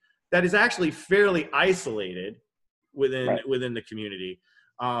thing that is actually fairly isolated within the community.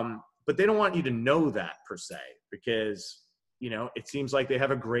 But they don't want you to know that per se, because, you know, it seems like they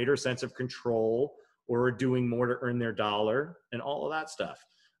have a greater sense of control or are doing more to earn their dollar and all of that stuff.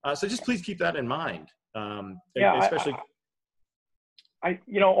 So just please keep that in mind. Especially.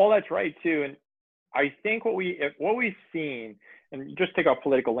 You know, all that's right too. And I think what we've seen, and just take our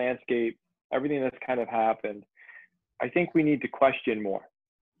political landscape, everything that's kind of happened, I think we need to question more.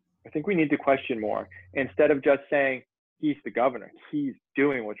 Instead of just saying, he's the governor, he's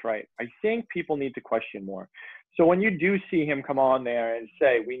doing what's right. I think people need to question more. So when you do see him come on there and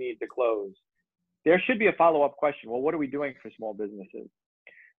say, we need to close, there should be a follow-up question. Well, what are we doing for small businesses?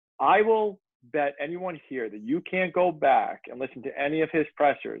 I will bet anyone here that you can't go back and listen to any of his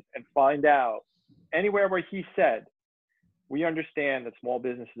pressers and find out anywhere where he said, we understand that small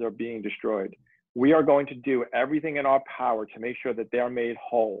businesses are being destroyed. We are going to do everything in our power to make sure that they are made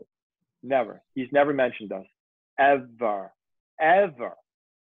whole. Never. He's never mentioned us. Ever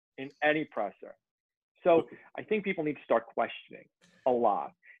in any presser. So I think people need to start questioning a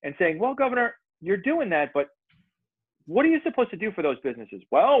lot and saying, well, Governor, you're doing that, but what are you supposed to do for those businesses?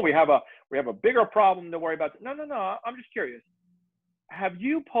 Well, we have a bigger problem to worry about. No. I'm just curious. Have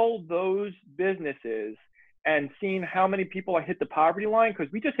you polled those businesses and seen how many people are hit the poverty line?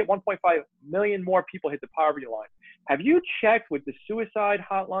 Because we just hit 1.5 million more people hit the poverty line. Have you checked with the suicide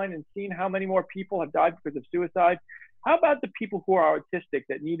hotline and seen how many more people have died because of suicide? How about the people who are autistic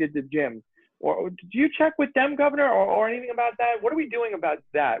that needed the gym? Or did you check with them, Governor, or anything about that? What are we doing about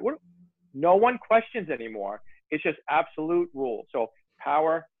that? No one questions anymore. It's just absolute rule. So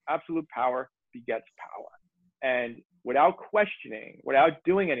power, absolute power begets power. And without questioning, without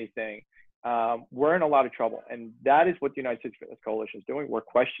doing anything, we're in a lot of trouble. And that is what the United States Fitness Coalition is doing. We're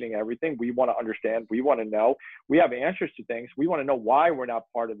questioning everything. We want to understand. We want to know. We have answers to things. We want to know why we're not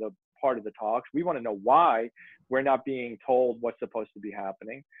part of the talks. We want to know why we're not being told what's supposed to be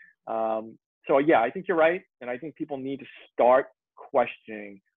happening. So yeah, I think you're right. And I think people need to start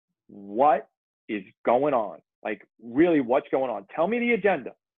questioning what is going on. Like really what's going on? Tell me the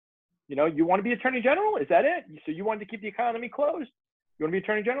agenda. You know, you want to be Attorney General? Is that it? So you want to keep the economy closed? You want to be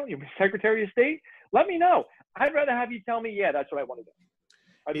Attorney General? You want to be Secretary of State? Let me know. I'd rather have you tell me, yeah, that's what I want to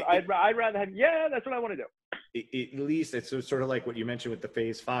do. I'd rather have, yeah, that's what I want to do. At least it's sort of like what you mentioned with the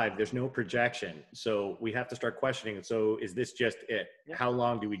phase 5. There's no projection. So we have to start questioning. So is this just it? Yeah. How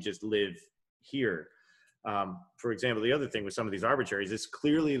long do we just live here? For example, the other thing with some of these arbitraries is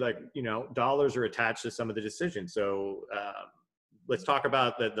clearly like, you know, dollars are attached to some of the decisions. So let's talk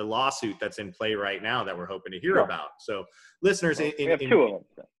about the lawsuit that's in play right now that we're hoping to hear about. So listeners, we have two of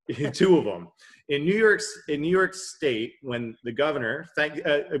them. Two of them in New York State, when the governor,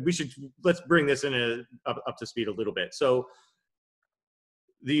 let's bring this up to speed a little bit. So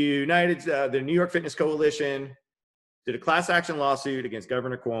the New York Fitness Coalition did a class action lawsuit against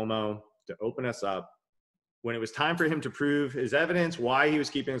Governor Cuomo to open us up. When it was time for him to prove his evidence, why he was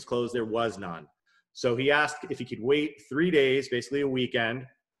keeping us closed, there was none. So he asked if he could wait 3 days, basically a weekend,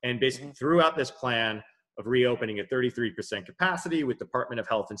 and basically threw out this plan of reopening at 33% capacity with Department of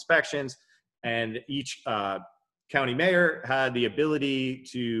Health inspections. And each county mayor had the ability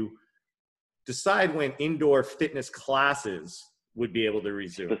to decide when indoor fitness classes would be able to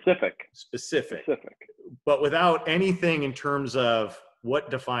resume. Specific. But without anything in terms of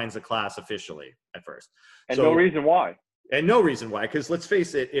what defines a class officially at first. And no reason why. And no reason why, because let's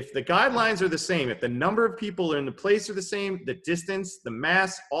face it, if the guidelines are the same, if the number of people in the place are the same, the distance, the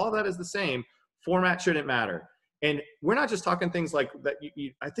mass, all that is the same, format shouldn't matter. And we're not just talking things like that.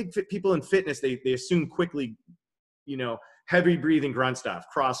 I think people in fitness, they assume quickly, heavy breathing grunt stuff,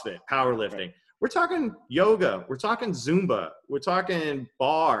 CrossFit, powerlifting. Right. We're talking yoga. We're talking Zumba. We're talking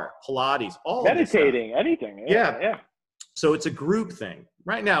bar, Pilates, all meditating, anything. Yeah. So it's a group thing.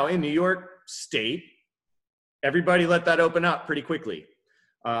 Right now in New York State, everybody let that open up pretty quickly.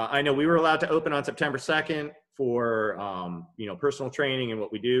 I know we were allowed to open on September 2nd for, personal training and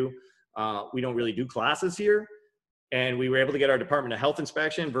what we do. We don't really do classes here. And we were able to get our Department of Health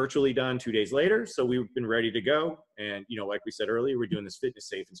inspection virtually done 2 days later. So we've been ready to go. And, like we said earlier, we're doing this fitness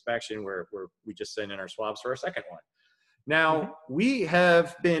safe inspection where we just send in our swabs for our second one. Now, we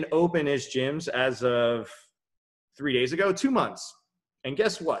have been open as gyms as of 3 days ago, 2 months. And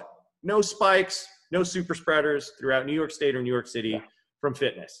guess what? No spikes, no super spreaders throughout New York State or New York City from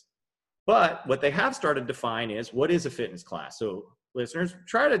fitness. But what they have started to define is, what is a fitness class? So listeners,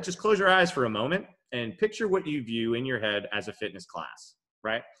 try to just close your eyes for a moment and picture what you view in your head as a fitness class,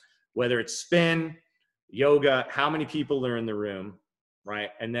 right? Whether it's spin, yoga, how many people are in the room, right?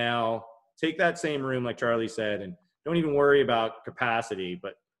 And now take that same room, like Charlie said, and don't even worry about capacity,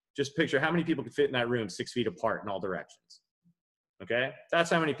 but just picture how many people could fit in that room 6 feet apart in all directions. Okay? That's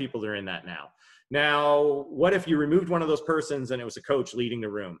how many people are in that now. Now, what if you removed one of those persons and it was a coach leading the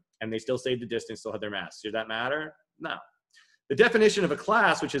room and they still stayed the distance, still had their mask? Does that matter? No. The definition of a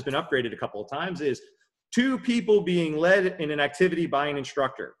class, which has been upgraded a couple of times, is 2 people being led in an activity by an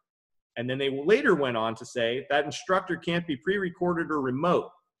instructor. And then they later went on to say that instructor can't be pre-recorded or remote.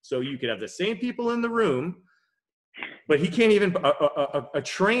 So you could have the same people in the room, but he can't even, a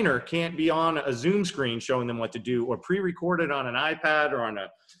trainer can't be on a Zoom screen showing them what to do, or pre-recorded on an iPad or on a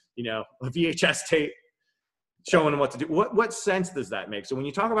VHS tape showing them what to do. What sense does that make? So when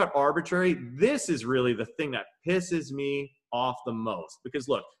you talk about arbitrary, this is really the thing that pisses me off the most. Because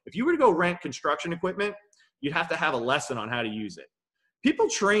look, if you were to go rent construction equipment, you'd have to have a lesson on how to use it. People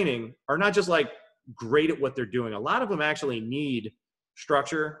training are not just like great at what they're doing. A lot of them actually need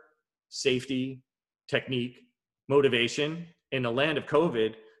structure, safety, technique, motivation. In the land of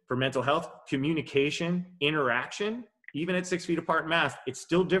COVID, for mental health, communication, interaction, even at 6 feet apart mask, it's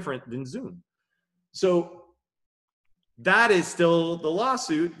still different than Zoom. So that is still the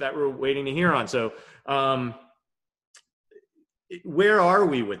lawsuit that we're waiting to hear on. So where are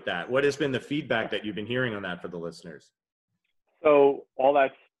we with that? What has been the feedback that you've been hearing on that for the listeners? So all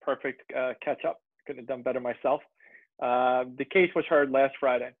that's perfect catch up. Couldn't have done better myself. The case was heard last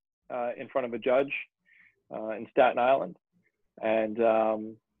Friday in front of a judge in Staten Island. And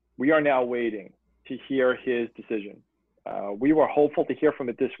we are now waiting to hear his decision. We were hopeful to hear from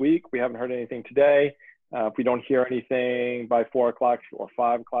it this week. We haven't heard anything today. If we don't hear anything by 4 o'clock or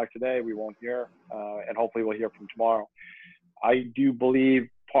 5 o'clock today, we won't hear. And hopefully we'll hear from tomorrow. I do believe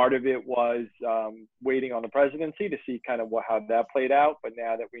part of it was waiting on the presidency to see kind of how that played out. But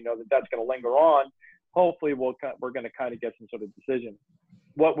now that we know that that's going to linger on, hopefully we're going to kind of get some sort of decision.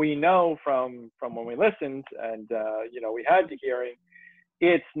 What we know from when we listened and, we had the hearing,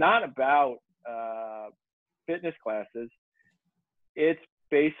 it's not about fitness classes. It's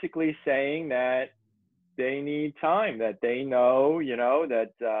basically saying that they need time, that they know,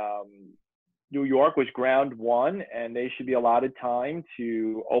 that New York was ground one and they should be allotted time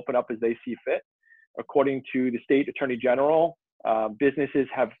to open up as they see fit. According to the state attorney general, businesses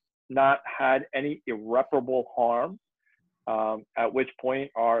have not had any irreparable harm, at which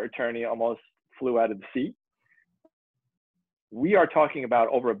point our attorney almost flew out of the seat. We are talking about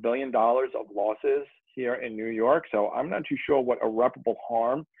over $1 billion of losses here in New York. So I'm not too sure what irreparable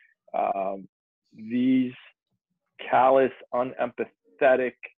harm these callous,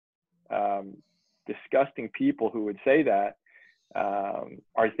 unempathetic, disgusting people who would say that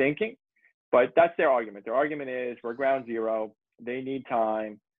are thinking. But that's their argument. Their argument is we're ground zero. They need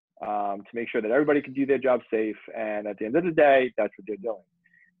time. to make sure that everybody can do their job safe. And at the end of the day, that's what they're doing.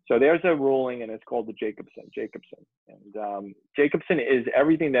 So there's a ruling, and it's called the Jacobson. And Jacobson is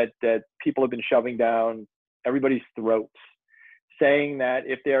everything that people have been shoving down everybody's throats, saying that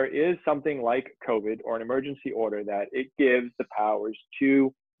if there is something like COVID or an emergency order, that it gives the powers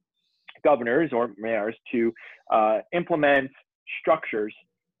to governors or mayors to implement structures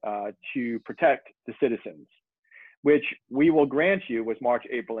to protect the citizens, which we will grant you was March,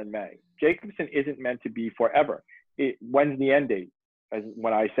 April, and May. Jacobson isn't meant to be forever. When's the end date?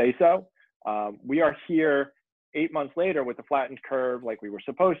 When I say so, we are here 8 months later with a flattened curve like we were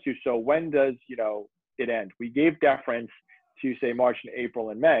supposed to. So when does it end? We gave deference to say March and April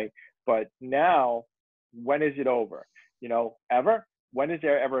and May, but now when is it over? Ever? When is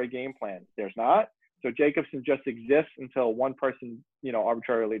there ever a game plan? There's not. So Jacobson just exists until one person,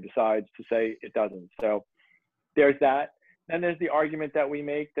 arbitrarily decides to say it doesn't. So there's that. Then there's the argument that we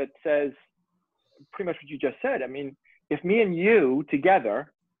make that says pretty much what you just said. I mean, if me and you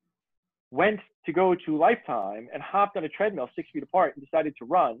together went to go to Lifetime and hopped on a treadmill 6 feet apart and decided to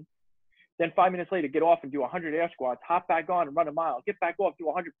run, then 5 minutes later get off and do 100 air squats, hop back on and run a mile, get back off, do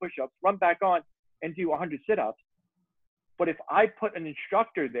 100 push-ups, run back on and do 100 sit-ups. But if I put an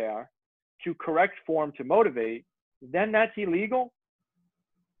instructor there to correct form to motivate, then that's illegal.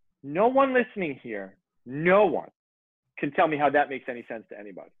 No one listening here, no one can tell me how that makes any sense to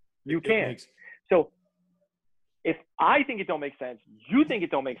anybody. You can't. So if I think it don't make sense, you think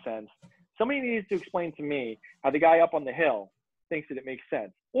it don't make sense, somebody needs to explain to me how the guy up on the hill thinks that it makes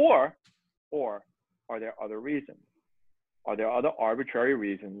sense. Or are there other reasons? Are there other arbitrary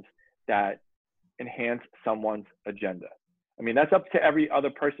reasons that enhance someone's agenda? I mean, that's up to every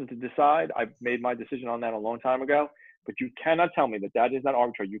other person to decide. I've made my decision on that a long time ago, but you cannot tell me that that is not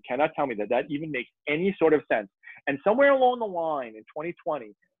arbitrary. You cannot tell me that that even makes any sort of sense. And somewhere along the line in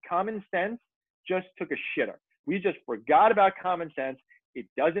 2020, common sense just took a shitter. We just forgot about common sense. It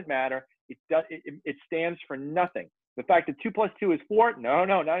doesn't matter. It stands for nothing. The fact that 2 + 2 is 4, no,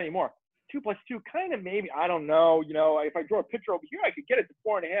 not anymore. 2 + 2 kind of maybe, I don't know. If I draw a picture over here, I could get it to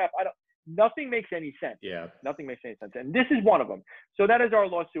 4.5. Nothing makes any sense. Yeah. Nothing makes any sense. And this is one of them. So that is our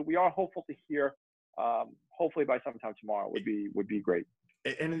lawsuit. We are hopeful to hear, hopefully by sometime tomorrow would be great.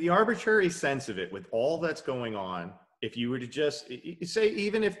 And the arbitrary sense of it with all that's going on, if you were to just say,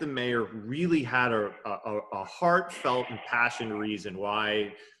 even if the mayor really had a heartfelt and passionate reason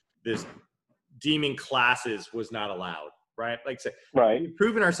why this deeming classes was not allowed, right? Like say, right. We've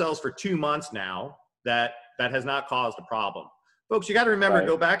proven ourselves for 2 months now that has not caused a problem. Folks, you got to remember, right.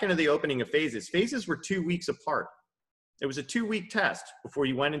 Go back into the opening of phases. Phases were 2 weeks apart. It was a 2-week test before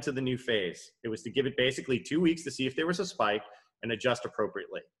you went into the new phase. It was to give it basically 2 weeks to see if there was a spike and adjust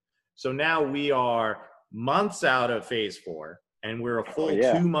appropriately. So now we are months out of phase 4, and we're a full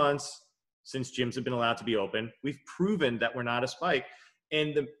 2 months since gyms have been allowed to be open. We've proven that we're not a spike.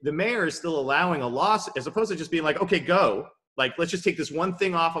 And the mayor is still allowing a loss, as opposed to just being like, okay, go. Like, let's just take this one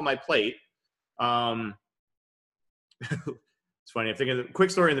thing off of my plate. It's funny. I'm thinking of a quick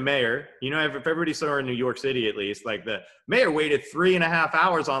story of the mayor. If everybody saw her in New York City, at least, like the mayor waited 3.5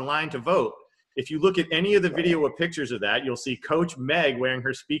 hours online to vote. If you look at any of the video or pictures of that, you'll see Coach Meg wearing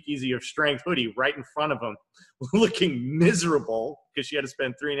her Speakeasy of Strength hoodie right in front of him, looking miserable because she had to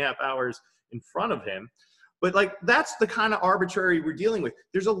spend 3.5 hours in front of him. But like, that's the kind of arbitrary we're dealing with.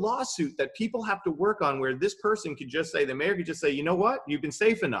 There's a lawsuit that people have to work on where this person could just say, the mayor could just say, you know what? You've been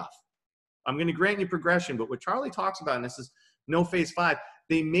safe enough. I'm going to grant you progression. But what Charlie talks about, and this is no phase 5,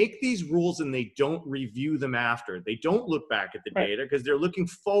 they make these rules and they don't review them after. They don't look back at the data because they're looking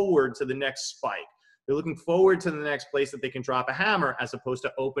forward to the next spike. They're looking forward to the next place that they can drop a hammer as opposed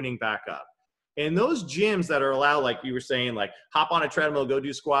to opening back up. And those gyms that are allowed, like you were saying, like hop on a treadmill, go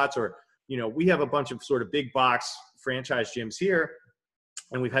do squats, or, we have a bunch of sort of big box franchise gyms here.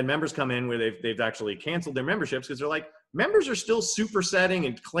 And we've had members come in where they've actually canceled their memberships because they're like, members are still supersetting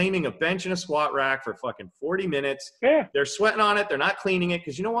and claiming a bench and a squat rack for fucking 40 minutes. Yeah. They're sweating on it. They're not cleaning it.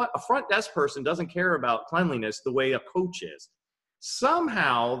 Because you know what? A front desk person doesn't care about cleanliness the way a coach is.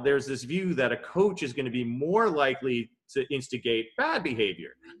 Somehow there's this view that a coach is going to be more likely to instigate bad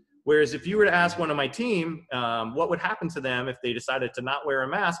behavior. Whereas if you were to ask one of my team what would happen to them if they decided to not wear a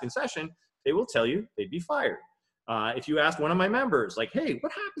mask in session, they will tell you they'd be fired. If you asked one of my members, like, hey,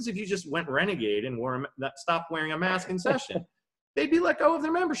 what happens if you just went renegade and stopped wearing a mask in session? They'd be let go of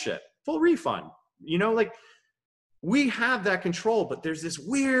their membership, full refund. Like, we have that control, but there's this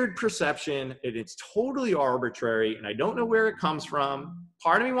weird perception, and it's totally arbitrary, and I don't know where it comes from.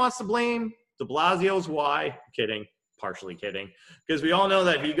 Part of me wants to blame de Blasio's why. Kidding, partially kidding, because we all know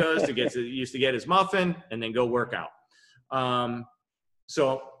that he goes to used to get his muffin and then go work out.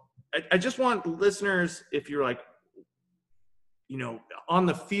 So I just want listeners, if you're like, on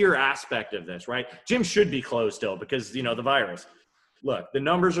the fear aspect of this, right? Gyms should be closed still because, the virus. Look, the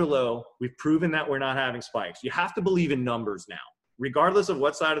numbers are low. We've proven that we're not having spikes. You have to believe in numbers now, regardless of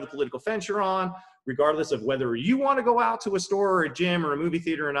what side of the political fence you're on, regardless of whether you want to go out to a store or a gym or a movie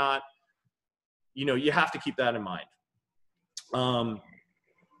theater or not. You have to keep that in mind.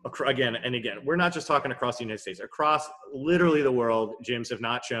 Again, we're not just talking across the United States. Across literally the world, gyms have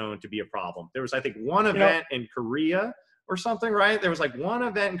not shown to be a problem. There was, I think, one event in Korea or something, right? There was like one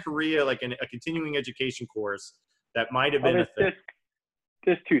event in Korea, like a continuing education course that might have been a thing.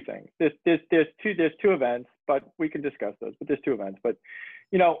 There's two things. There's two events, but we can discuss those. But there's two events. But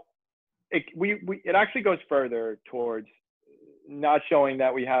it actually goes further towards not showing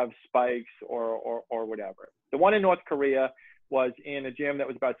that we have spikes or whatever. The one in North Korea was in a gym that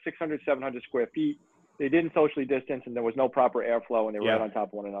was about 600, 700 square feet. They didn't socially distance, and there was no proper airflow, and they were right on top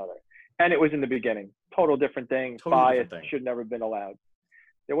of one another. And it was in the beginning. Total different thing. Bias should never have been allowed.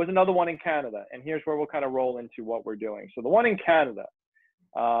 There was another one in Canada, and here's where we'll kind of roll into what we're doing. So the one in Canada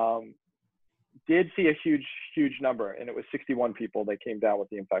did see a huge number, and it was 61 people that came down with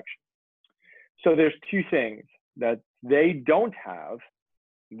the infection. So there's two things that they don't have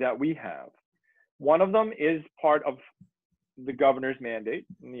that we have. One of them is part of the governor's mandate,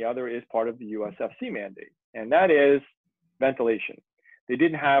 and the other is part of the USFC mandate, and that is ventilation. They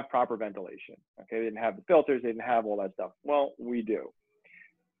didn't have proper ventilation. Okay, they didn't have the filters, they didn't have all that stuff. Well, we do.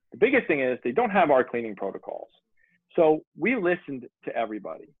 The biggest thing is they don't have our cleaning protocols. So we listened to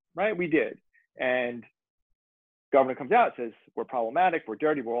everybody, right? We did. And governor comes out and says, we're problematic, we're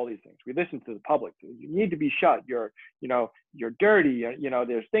dirty, we're all these things. We listened to the public. You need to be shut. You're dirty.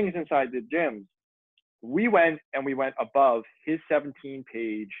 There's things inside the gyms. We went above his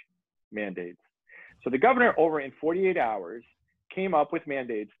 17-page mandates. So the governor, over in 48 hours, came up with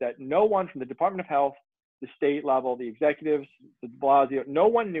mandates that no one from the Department of Health, the state level, the executives, the de Blasio, no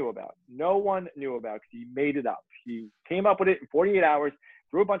one knew about because he made it up. He came up with it in 48 hours,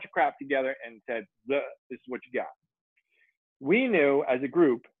 threw a bunch of crap together and said, this is what you got. We knew as a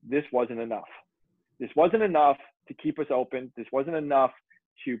group, this wasn't enough. This wasn't enough to keep us open. This wasn't enough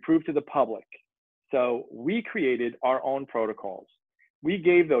to prove to the public. So we created our own protocols. We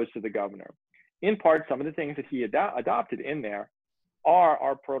gave those to the governor. In part, some of the things that he adopted in there are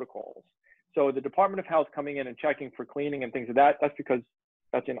our protocols. So the Department of Health coming in and checking for cleaning and things of that, that's because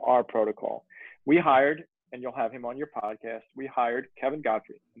that's in our protocol. We hired, and you'll have him on your podcast, we hired Kevin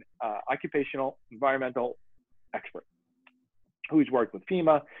Godfrey, an occupational environmental expert who's worked with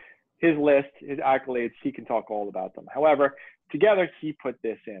FEMA. His list, his accolades, he can talk all about them. However, together he put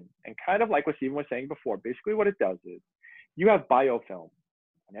this in, and kind of like what Stephen was saying before, basically what it does is you have biofilm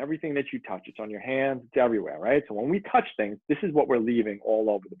and everything that you touch, it's on your hands, it's everywhere, right? So when we touch things, this is what we're leaving all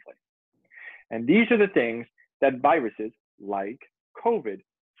over the place. And these are the things that viruses like COVID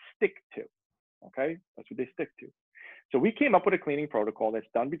stick to, okay? That's what they stick to. So we came up with a cleaning protocol that's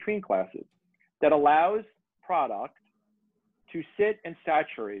done between classes that allows product to sit and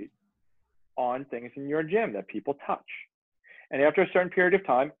saturate on things in your gym that people touch. And after a certain period of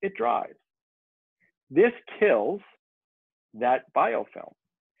time, it dries. This kills that biofilm.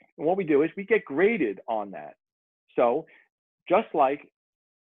 And what we do is we get graded on that. So just like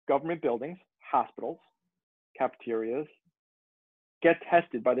government buildings, hospitals, cafeterias get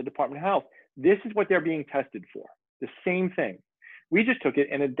tested by the Department of Health, this is what they're being tested for, the same thing. We just took it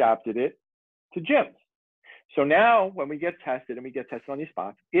and adapted it to gyms. So now when we get tested and we get tested on these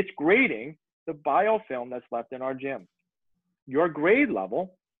spots, it's grading the biofilm that's left in our gym. Your grade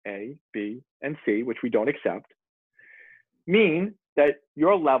level, A, B, and C, which we don't accept, mean that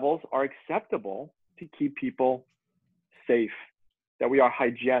your levels are acceptable to keep people safe, that we are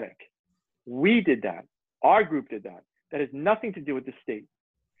hygienic. We did that. Our group did that. That has nothing to do with the state.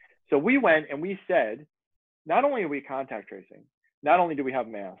 So we went and we said, not only are we contact tracing, not only do we have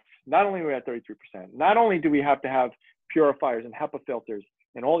masks, not only are we at 33%, not only do we have to have purifiers and HEPA filters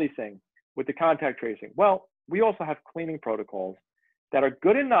and all these things with the contact tracing, well, we also have cleaning protocols that are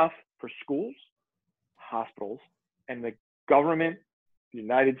good enough for schools, hospitals, and the government, the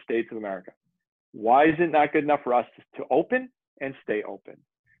United States of America. Why is it not good enough for us to open and stay open?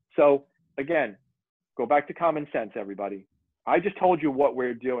 So again, go back to common sense, everybody. I just told you what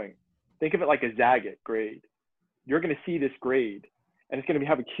we're doing. Think of it like a Zagat grade. You're going to see this grade, and it's going to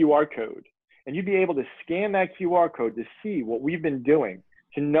have a QR code. And you'd be able to scan that QR code to see what we've been doing,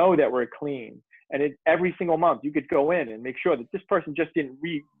 to know that we're clean. And every single month, you could go in and make sure that this person just didn't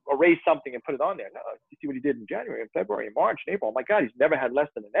erase something and put it on there. No, you see what he did in January and February and March and April. Oh my God, he's never had less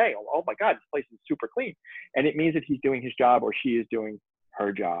than an A. Oh my God, this place is super clean. And it means that he's doing his job or she is doing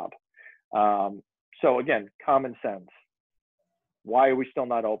her job. So again, common sense. Why are we still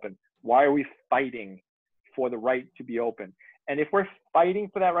not open? Why are we fighting for the right to be open? And if we're fighting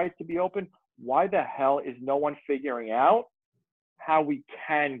for that right to be open, why the hell is no one figuring out how we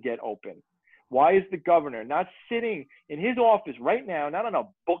can get open? Why is the governor not sitting in his office right now, not on a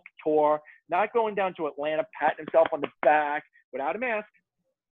book tour, not going down to Atlanta, patting himself on the back without a mask,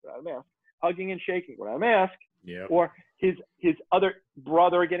 hugging and shaking without a mask, or his other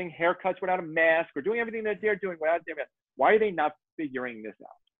brother getting haircuts without a mask, or doing everything that they're doing without a mask? Why are they not figuring this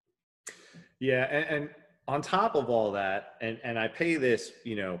out? Yeah, and on top of all that, and I pay this,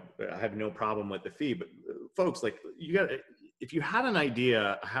 I have no problem with the fee, but folks, like, you got to, if you had an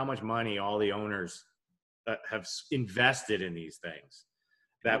idea how much money all the owners have invested in these things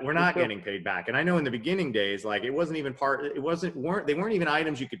that we're not getting paid back. And I know in the beginning days, like, it wasn't even they weren't even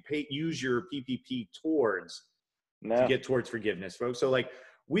items you could use your PPP towards to get towards forgiveness, folks. So like,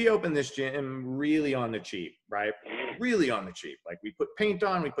 we opened this gym really on the cheap, right? Really on the cheap. Like, we put paint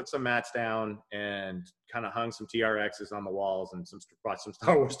on, we put some mats down, and kind of hung some TRXs on the walls and brought some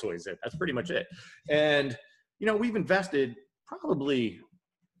Star Wars toys in. That's pretty much it. And, we've invested probably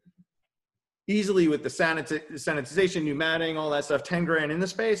easily with the sanitization, new matting, all that stuff, 10 grand in the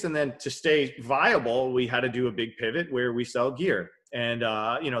space. And then to stay viable, we had to do a big pivot where we sell gear. And,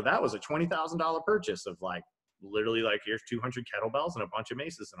 that was a $20,000 purchase of literally here's 200 kettlebells and a bunch of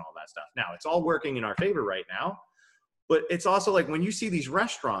maces and all that stuff. Now it's all working in our favor right now, but it's also like when you see these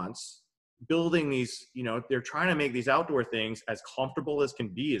restaurants building these, they're trying to make these outdoor things as comfortable as can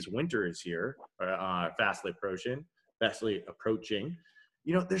be as winter is here, fastly approaching.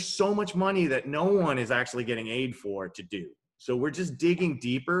 There's so much money that no one is actually getting aid for to do. So we're just digging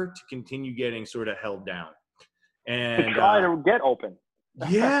deeper to continue getting sort of held down and to try to get open.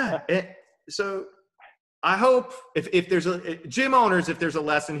 Yeah. So I hope if there's gym owners, if there's a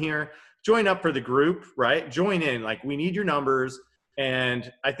lesson here, join up for the group, right? Join in. Like, we need your numbers.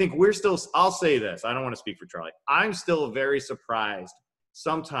 And I think I'll say this, I don't want to speak for Charlie. I'm still very surprised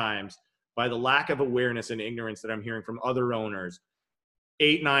sometimes by the lack of awareness and ignorance that I'm hearing from other owners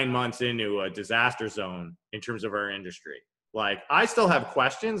 8-9 months into a disaster zone in terms of our industry. Like, I still have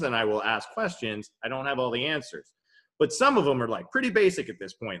questions and I will ask questions. I don't have all the answers, but some of them are pretty basic at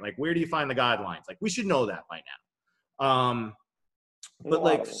this point. Like, where do you find the guidelines? Like, we should know that by now.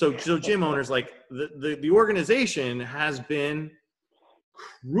 But so gym owners, the organization has been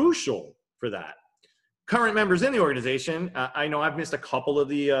crucial for that. Current members in the organization, I know I've missed a couple of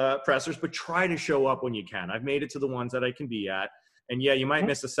the pressers, but try to show up when you can. I've made it to the ones that I can be at. And yeah, you might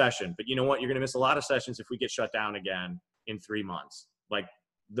miss a session, but you know what? You're going to miss a lot of sessions if we get shut down again in 3 months. Like,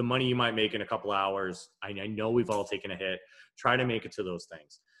 the money you might make in a couple hours, I know we've all taken a hit. Try to make it to those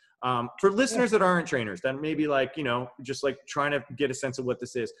things. For listeners that aren't trainers, that maybe just trying to get a sense of what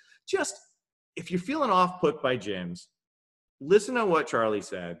this is. Just, if you're feeling off put by gyms, listen to what Charlie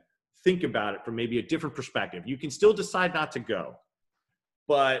said. Think about it from maybe a different perspective. You can still decide not to go,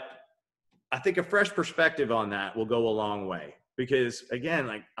 but I think a fresh perspective on that will go a long way. Because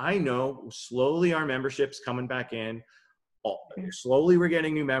again, I know slowly our membership's coming back in. Slowly we're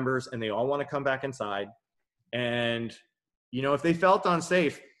getting new members and they all want to come back inside. And, if they felt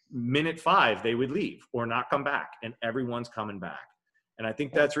unsafe, minute 5, they would leave or not come back, and everyone's coming back. And I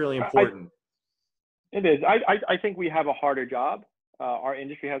think that's really important. It is. I think we have a harder job. Our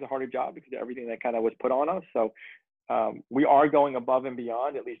industry has a harder job because of everything that kind of was put on us. So we are going above and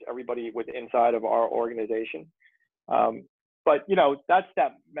beyond, at least everybody with inside of our organization. But, that's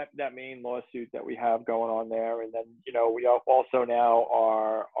that main lawsuit that we have going on there. And then, we also now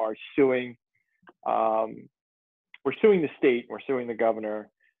are suing, we're suing the state, we're suing the governor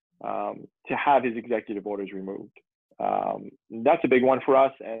to have his executive orders removed. That's a big one for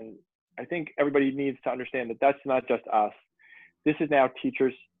us. And I think everybody needs to understand that that's not just us. This is now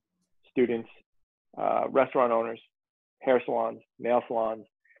teachers, students, restaurant owners, hair salons, nail salons,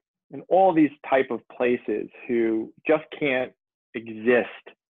 and all these type of places who just can't exist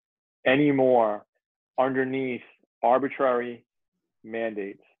anymore underneath arbitrary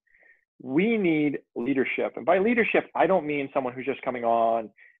mandates. We need leadership. And by leadership, I don't mean someone who's just coming on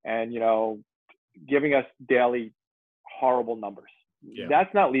and, giving us daily horrible numbers. Yeah.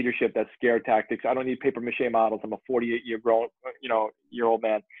 That's not leadership. That's scare tactics. I don't need paper mache models. I'm a 48-year-old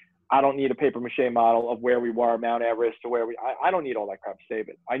man. I don't need a paper mache model of where we were, Mount Everest, to where I don't need all that crap to save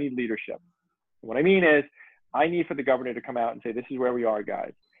it. I need leadership. What I mean is, I need for the governor to come out and say, this is where we are,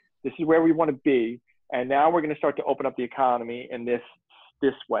 guys. This is where we want to be. And now we're going to start to open up the economy in this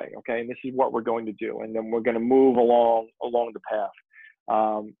way, okay? And this is what we're going to do. And then we're going to move along the path.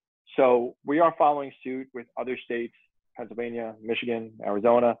 So we are following suit with other states Pennsylvania, Michigan,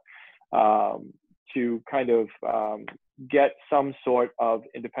 Arizona, to kind of get some sort of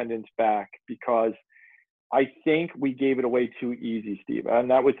independence back, because I think we gave it away too easy, Steve. And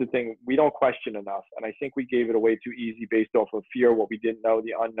that was the thing. We don't question enough. And I think we gave it away too easy based off of fear, what we didn't know,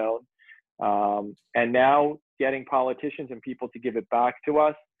 the unknown. And now getting politicians and people to give it back to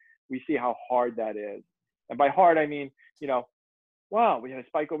us, we see how hard that is. And by hard, I mean, wow, we had a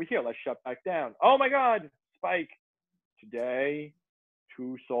spike over here. Let's shut back down. Oh my God, spike. Today,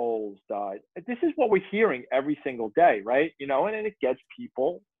 2 souls died. This is what we're hearing every single day, right? And it gets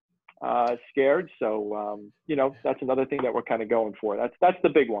people scared. So, that's another thing that we're kind of going for. That's the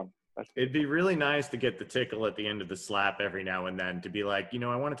big one. It'd be really nice to get the tickle at the end of the slap every now and then to be like,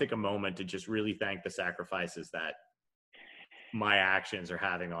 I want to take a moment to just really thank the sacrifices that my actions are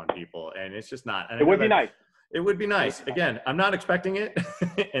having on people. And it's just not. It would be nice. It would be nice. Again, I'm not expecting it,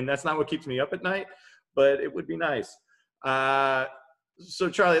 and that's not what keeps me up at night, but it would be nice. So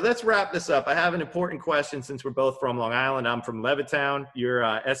Charlie, let's wrap this up. I have an important question since we're both from Long Island. I'm from Levittown.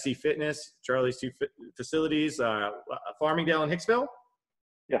 You're SC Fitness, Charlie's 2 facilities, Farmingdale and Hicksville?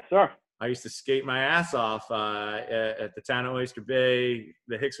 Yes, sir. I used to skate my ass off at the town of Oyster Bay,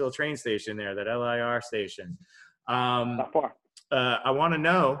 the Hicksville train station there, that LIR station. Not far. I want to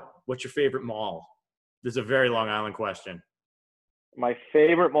know, what's your favorite mall? This is a very Long Island question. My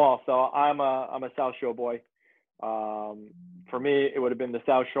favorite mall. So I'm a South Shore boy. For me, it would have been the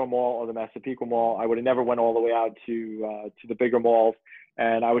South Shore Mall or the Massapequa Mall. I would have never went all the way out to the bigger malls,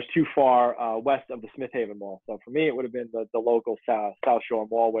 and I was too far west of the Smith Haven Mall. So for me, it would have been the local South Shore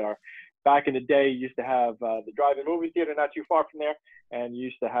Mall, where back in the day, you used to have the drive-in movie theater not too far from there, and you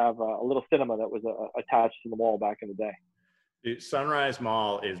used to have a little cinema that was attached to the mall back in the day. Dude, Sunrise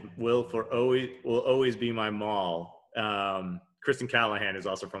Mall will always be my mall. Kristen Callahan is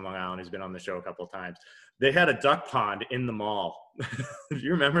also from Long Island. He's been on the show a couple of times. They had a duck pond in the mall. Do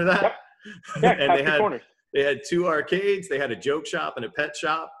you remember that? Yep. Yeah, and they had 2 arcades. They had a joke shop and a pet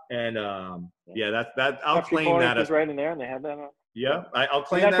shop. And that I'll claim that as right in there, and they had that. Yeah, I'll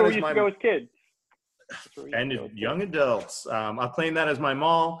claim that as my. That's where we used to go as kids. And young adults. I'll claim that as my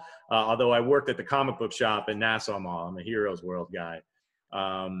mall. Although I worked at the comic book shop in Nassau Mall. I'm a Heroes World guy.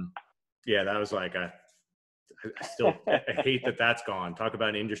 That was like I hate that that's gone. Talk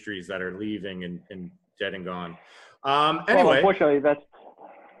about industries that are leaving and dead and gone. Anyway, unfortunately,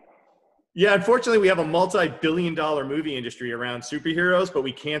 unfortunately, we have a multi-billion-dollar movie industry around superheroes, but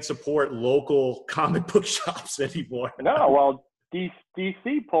we can't support local comic book shops anymore. No, well,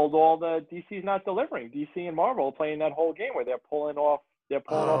 DC pulled all the DC's not delivering. DC and Marvel are playing that whole game where they're pulling off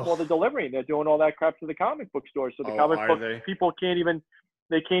all the delivery. They're doing all that crap to the comic book stores. So the comic book people can't even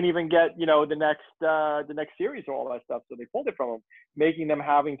get the next series or all that stuff. So they pulled it from them, making them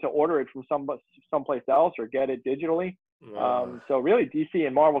having to order it from someplace else or get it digitally. So really, DC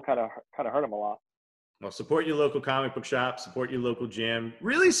and Marvel kind of hurt them a lot. Well, support your local comic book shop, support your local gym.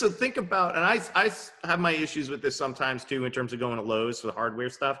 Really, so think about, and I have my issues with this sometimes too in terms of going to Lowe's for the hardware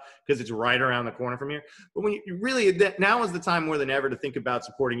stuff because it's right around the corner from here. But when you really, now is the time more than ever to think about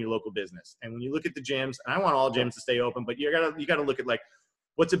supporting your local business. And when you look at the gyms, and I want all gyms to stay open, but you gotta look at like,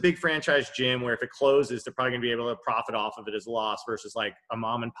 what's a big franchise gym where if it closes, they're probably gonna be able to profit off of it as a loss versus like a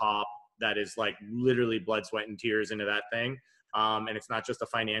mom and pop that is like literally blood, sweat, and tears into that thing. And it's not just a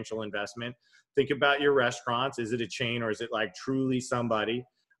financial investment. Think about your restaurants. Is it a chain or is it like truly somebody?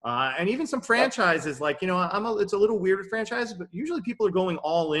 And even some franchises, like, it's a little weird with franchises, but usually people are going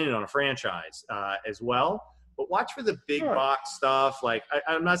all in on a franchise as well. But watch for the big box stuff. Like,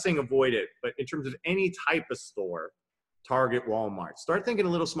 I'm not saying avoid it, but in terms of any type of store, Target, Walmart, start thinking a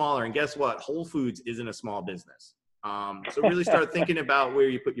little smaller. And guess what? Whole Foods isn't a small business. So really start thinking about where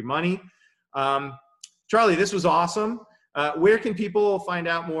you put your money. Charlie, this was awesome. Where can people find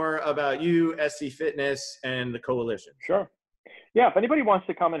out more about you, SC Fitness, and the Coalition? Sure. Yeah, if anybody wants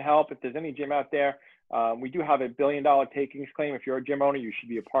to come and help, if there's any gym out there, we do have a $1 billion takings claim. If you're a gym owner, you should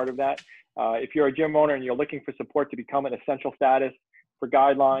be a part of that. If you're a gym owner and you're looking for support to become an essential status, for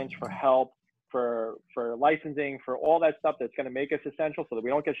guidelines, for help, for licensing, for all that stuff that's going to make us essential so that we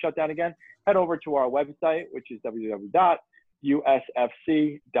don't get shut down again, head over to our website, which is www.usfc.info.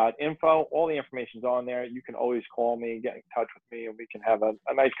 All the information's on there. You can always call me, get in touch with me, and we can have a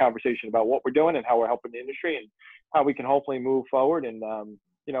nice conversation about what we're doing and how we're helping the industry and how we can hopefully move forward and,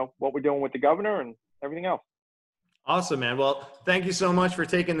 what we're doing with the governor and everything else. Awesome, man. Well, thank you so much for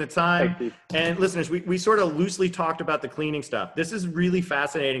taking the time. Thanks, and listeners, we sort of loosely talked about the cleaning stuff. This is really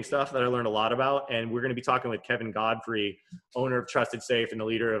fascinating stuff that I learned a lot about. And we're going to be talking with Kevin Godfrey, owner of Trusted Safe and the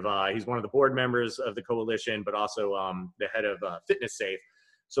leader of, he's one of the board members of the Coalition, but also the head of Fitness Safe.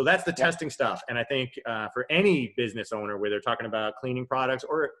 So that's the testing stuff. And I think for any business owner where they're talking about cleaning products,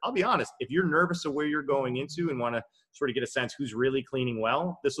 or I'll be honest, if you're nervous of where you're going into and want to sort of get a sense who's really cleaning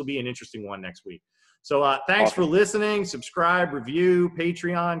well, this will be an interesting one next week. So thanks for listening. Subscribe, review,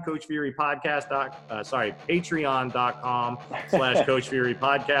 Patreon, Coach Fury Podcast. Patreon.com/Coach Fury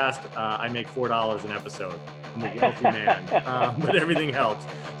Podcast. I make $4 an episode. I'm a wealthy man, but everything helps.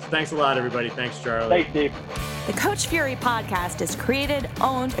 So thanks a lot, everybody. Thanks, Charlie. Thanks, Steve. The Coach Fury Podcast is created,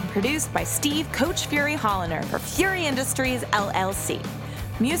 owned, and produced by Steve Coach Fury Hollander for Fury Industries, LLC.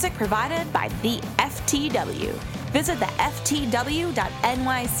 Music provided by the FTW. Visit the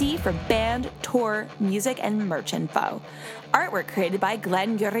FTW.NYC for band, tour, music, and merch info. Artwork created by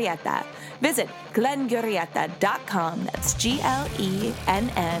Glenn Gurrieta. Visit glengurrieta.com, that's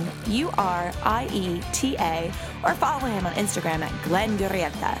GLENNURIETA, or follow him on Instagram at Glenn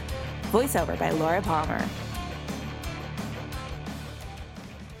Gurrieta. Voiceover by Laura Palmer.